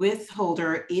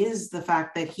Holder is the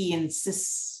fact that he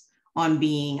insists on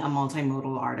being a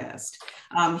multimodal artist.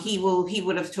 He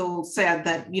would have said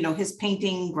that, you know, his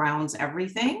painting grounds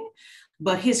everything,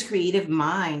 but his creative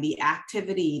mind, the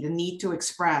activity, the need to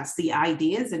express, the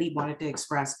ideas that he wanted to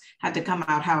express had to come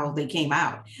out how they came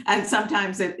out. And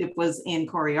sometimes it was in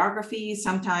choreography,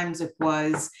 sometimes it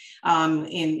was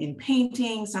in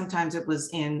painting, sometimes it was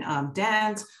in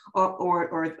dance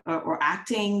or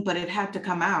acting, but it had to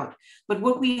come out. But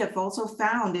what we have also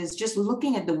found is just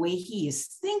looking at the way he is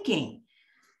thinking,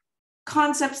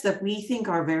 concepts that we think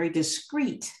are very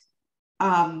discrete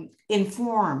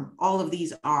inform all of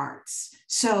these arts.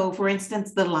 So for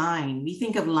instance, the line, we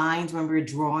think of lines when we're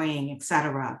drawing,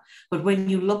 etc. But when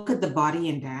you look at the body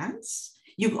in dance,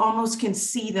 you almost can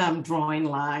see them drawing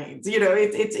lines. You know,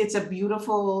 it's a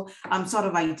beautiful sort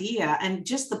of idea, and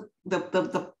just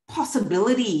the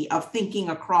possibility of thinking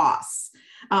across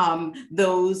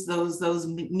those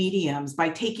mediums by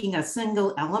taking a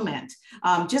single element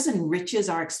just enriches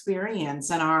our experience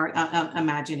and our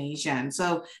imagination.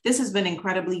 So this has been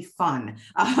incredibly fun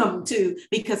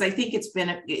because I think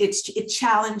it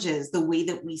challenges the way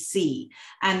that we see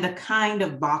and the kind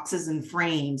of boxes and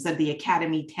frames that the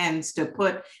Academy tends to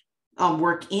put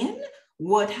work in.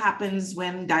 What happens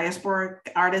when diasporic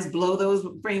artists blow those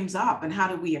frames up, and how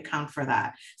do we account for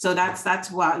that? So that's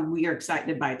why we are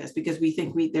excited by this, because we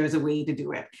think there's a way to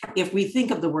do it if we think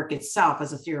of the work itself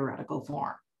as a theoretical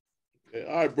form. Okay,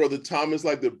 all right, Brother Thomas,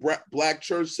 like the Black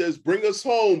church says, bring us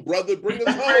home, brother, bring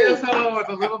us home. Bring us home with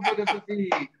a little bit of the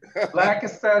beat. Black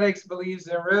aesthetics believes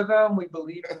in rhythm. We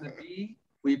believe in the beat.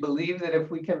 We believe that if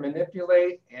we can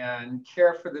manipulate and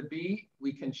care for the beat,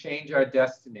 we can change our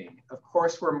destiny. Of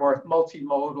course, we're more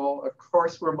multimodal. Of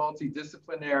course, we're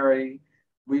multidisciplinary.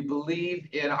 We believe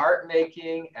in art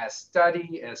making as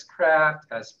study, as craft,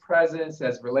 as presence,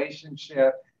 as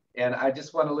relationship. And I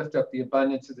just want to lift up the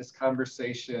abundance of this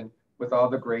conversation with all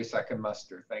the grace I can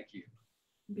muster. Thank you.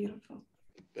 Beautiful.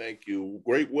 Thank you.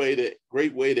 Great way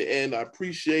to end. I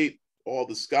appreciate all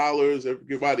the scholars.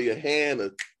 Everybody a hand,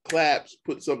 a claps,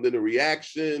 put something in a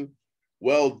reaction.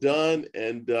 Well done.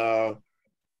 And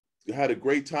had a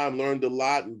great time, learned a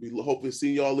lot, and we hope to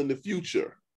see y'all in the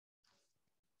future.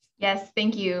 Yes,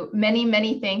 thank you. Many,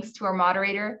 many thanks to our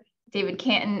moderator, David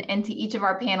Canton, and to each of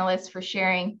our panelists for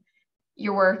sharing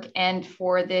your work and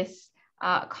for this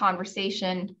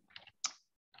conversation.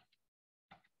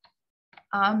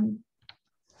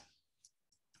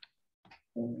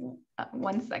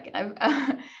 One second.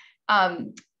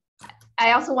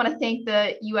 I also want to thank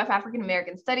the UF African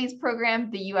American Studies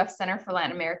program, the UF Center for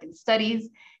Latin American Studies,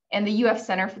 and the UF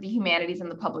Center for the Humanities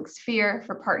and the Public Sphere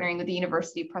for partnering with the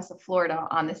University Press of Florida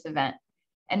on this event.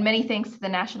 And many thanks to the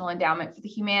National Endowment for the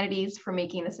Humanities for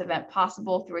making this event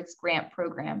possible through its grant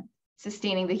program,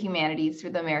 Sustaining the Humanities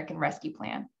through the American Rescue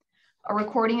Plan. A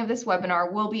recording of this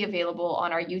webinar will be available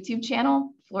on our YouTube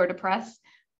channel, Florida Press.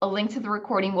 A link to the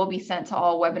recording will be sent to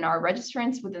all webinar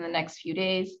registrants within the next few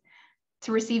days.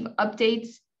 To receive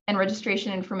updates and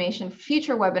registration information for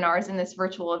future webinars in this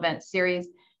virtual event series,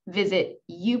 visit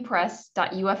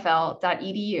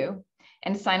upress.ufl.edu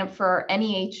and sign up for our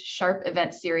NEH Sharp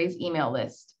event series email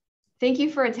list. Thank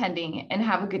you for attending and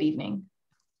have a good evening.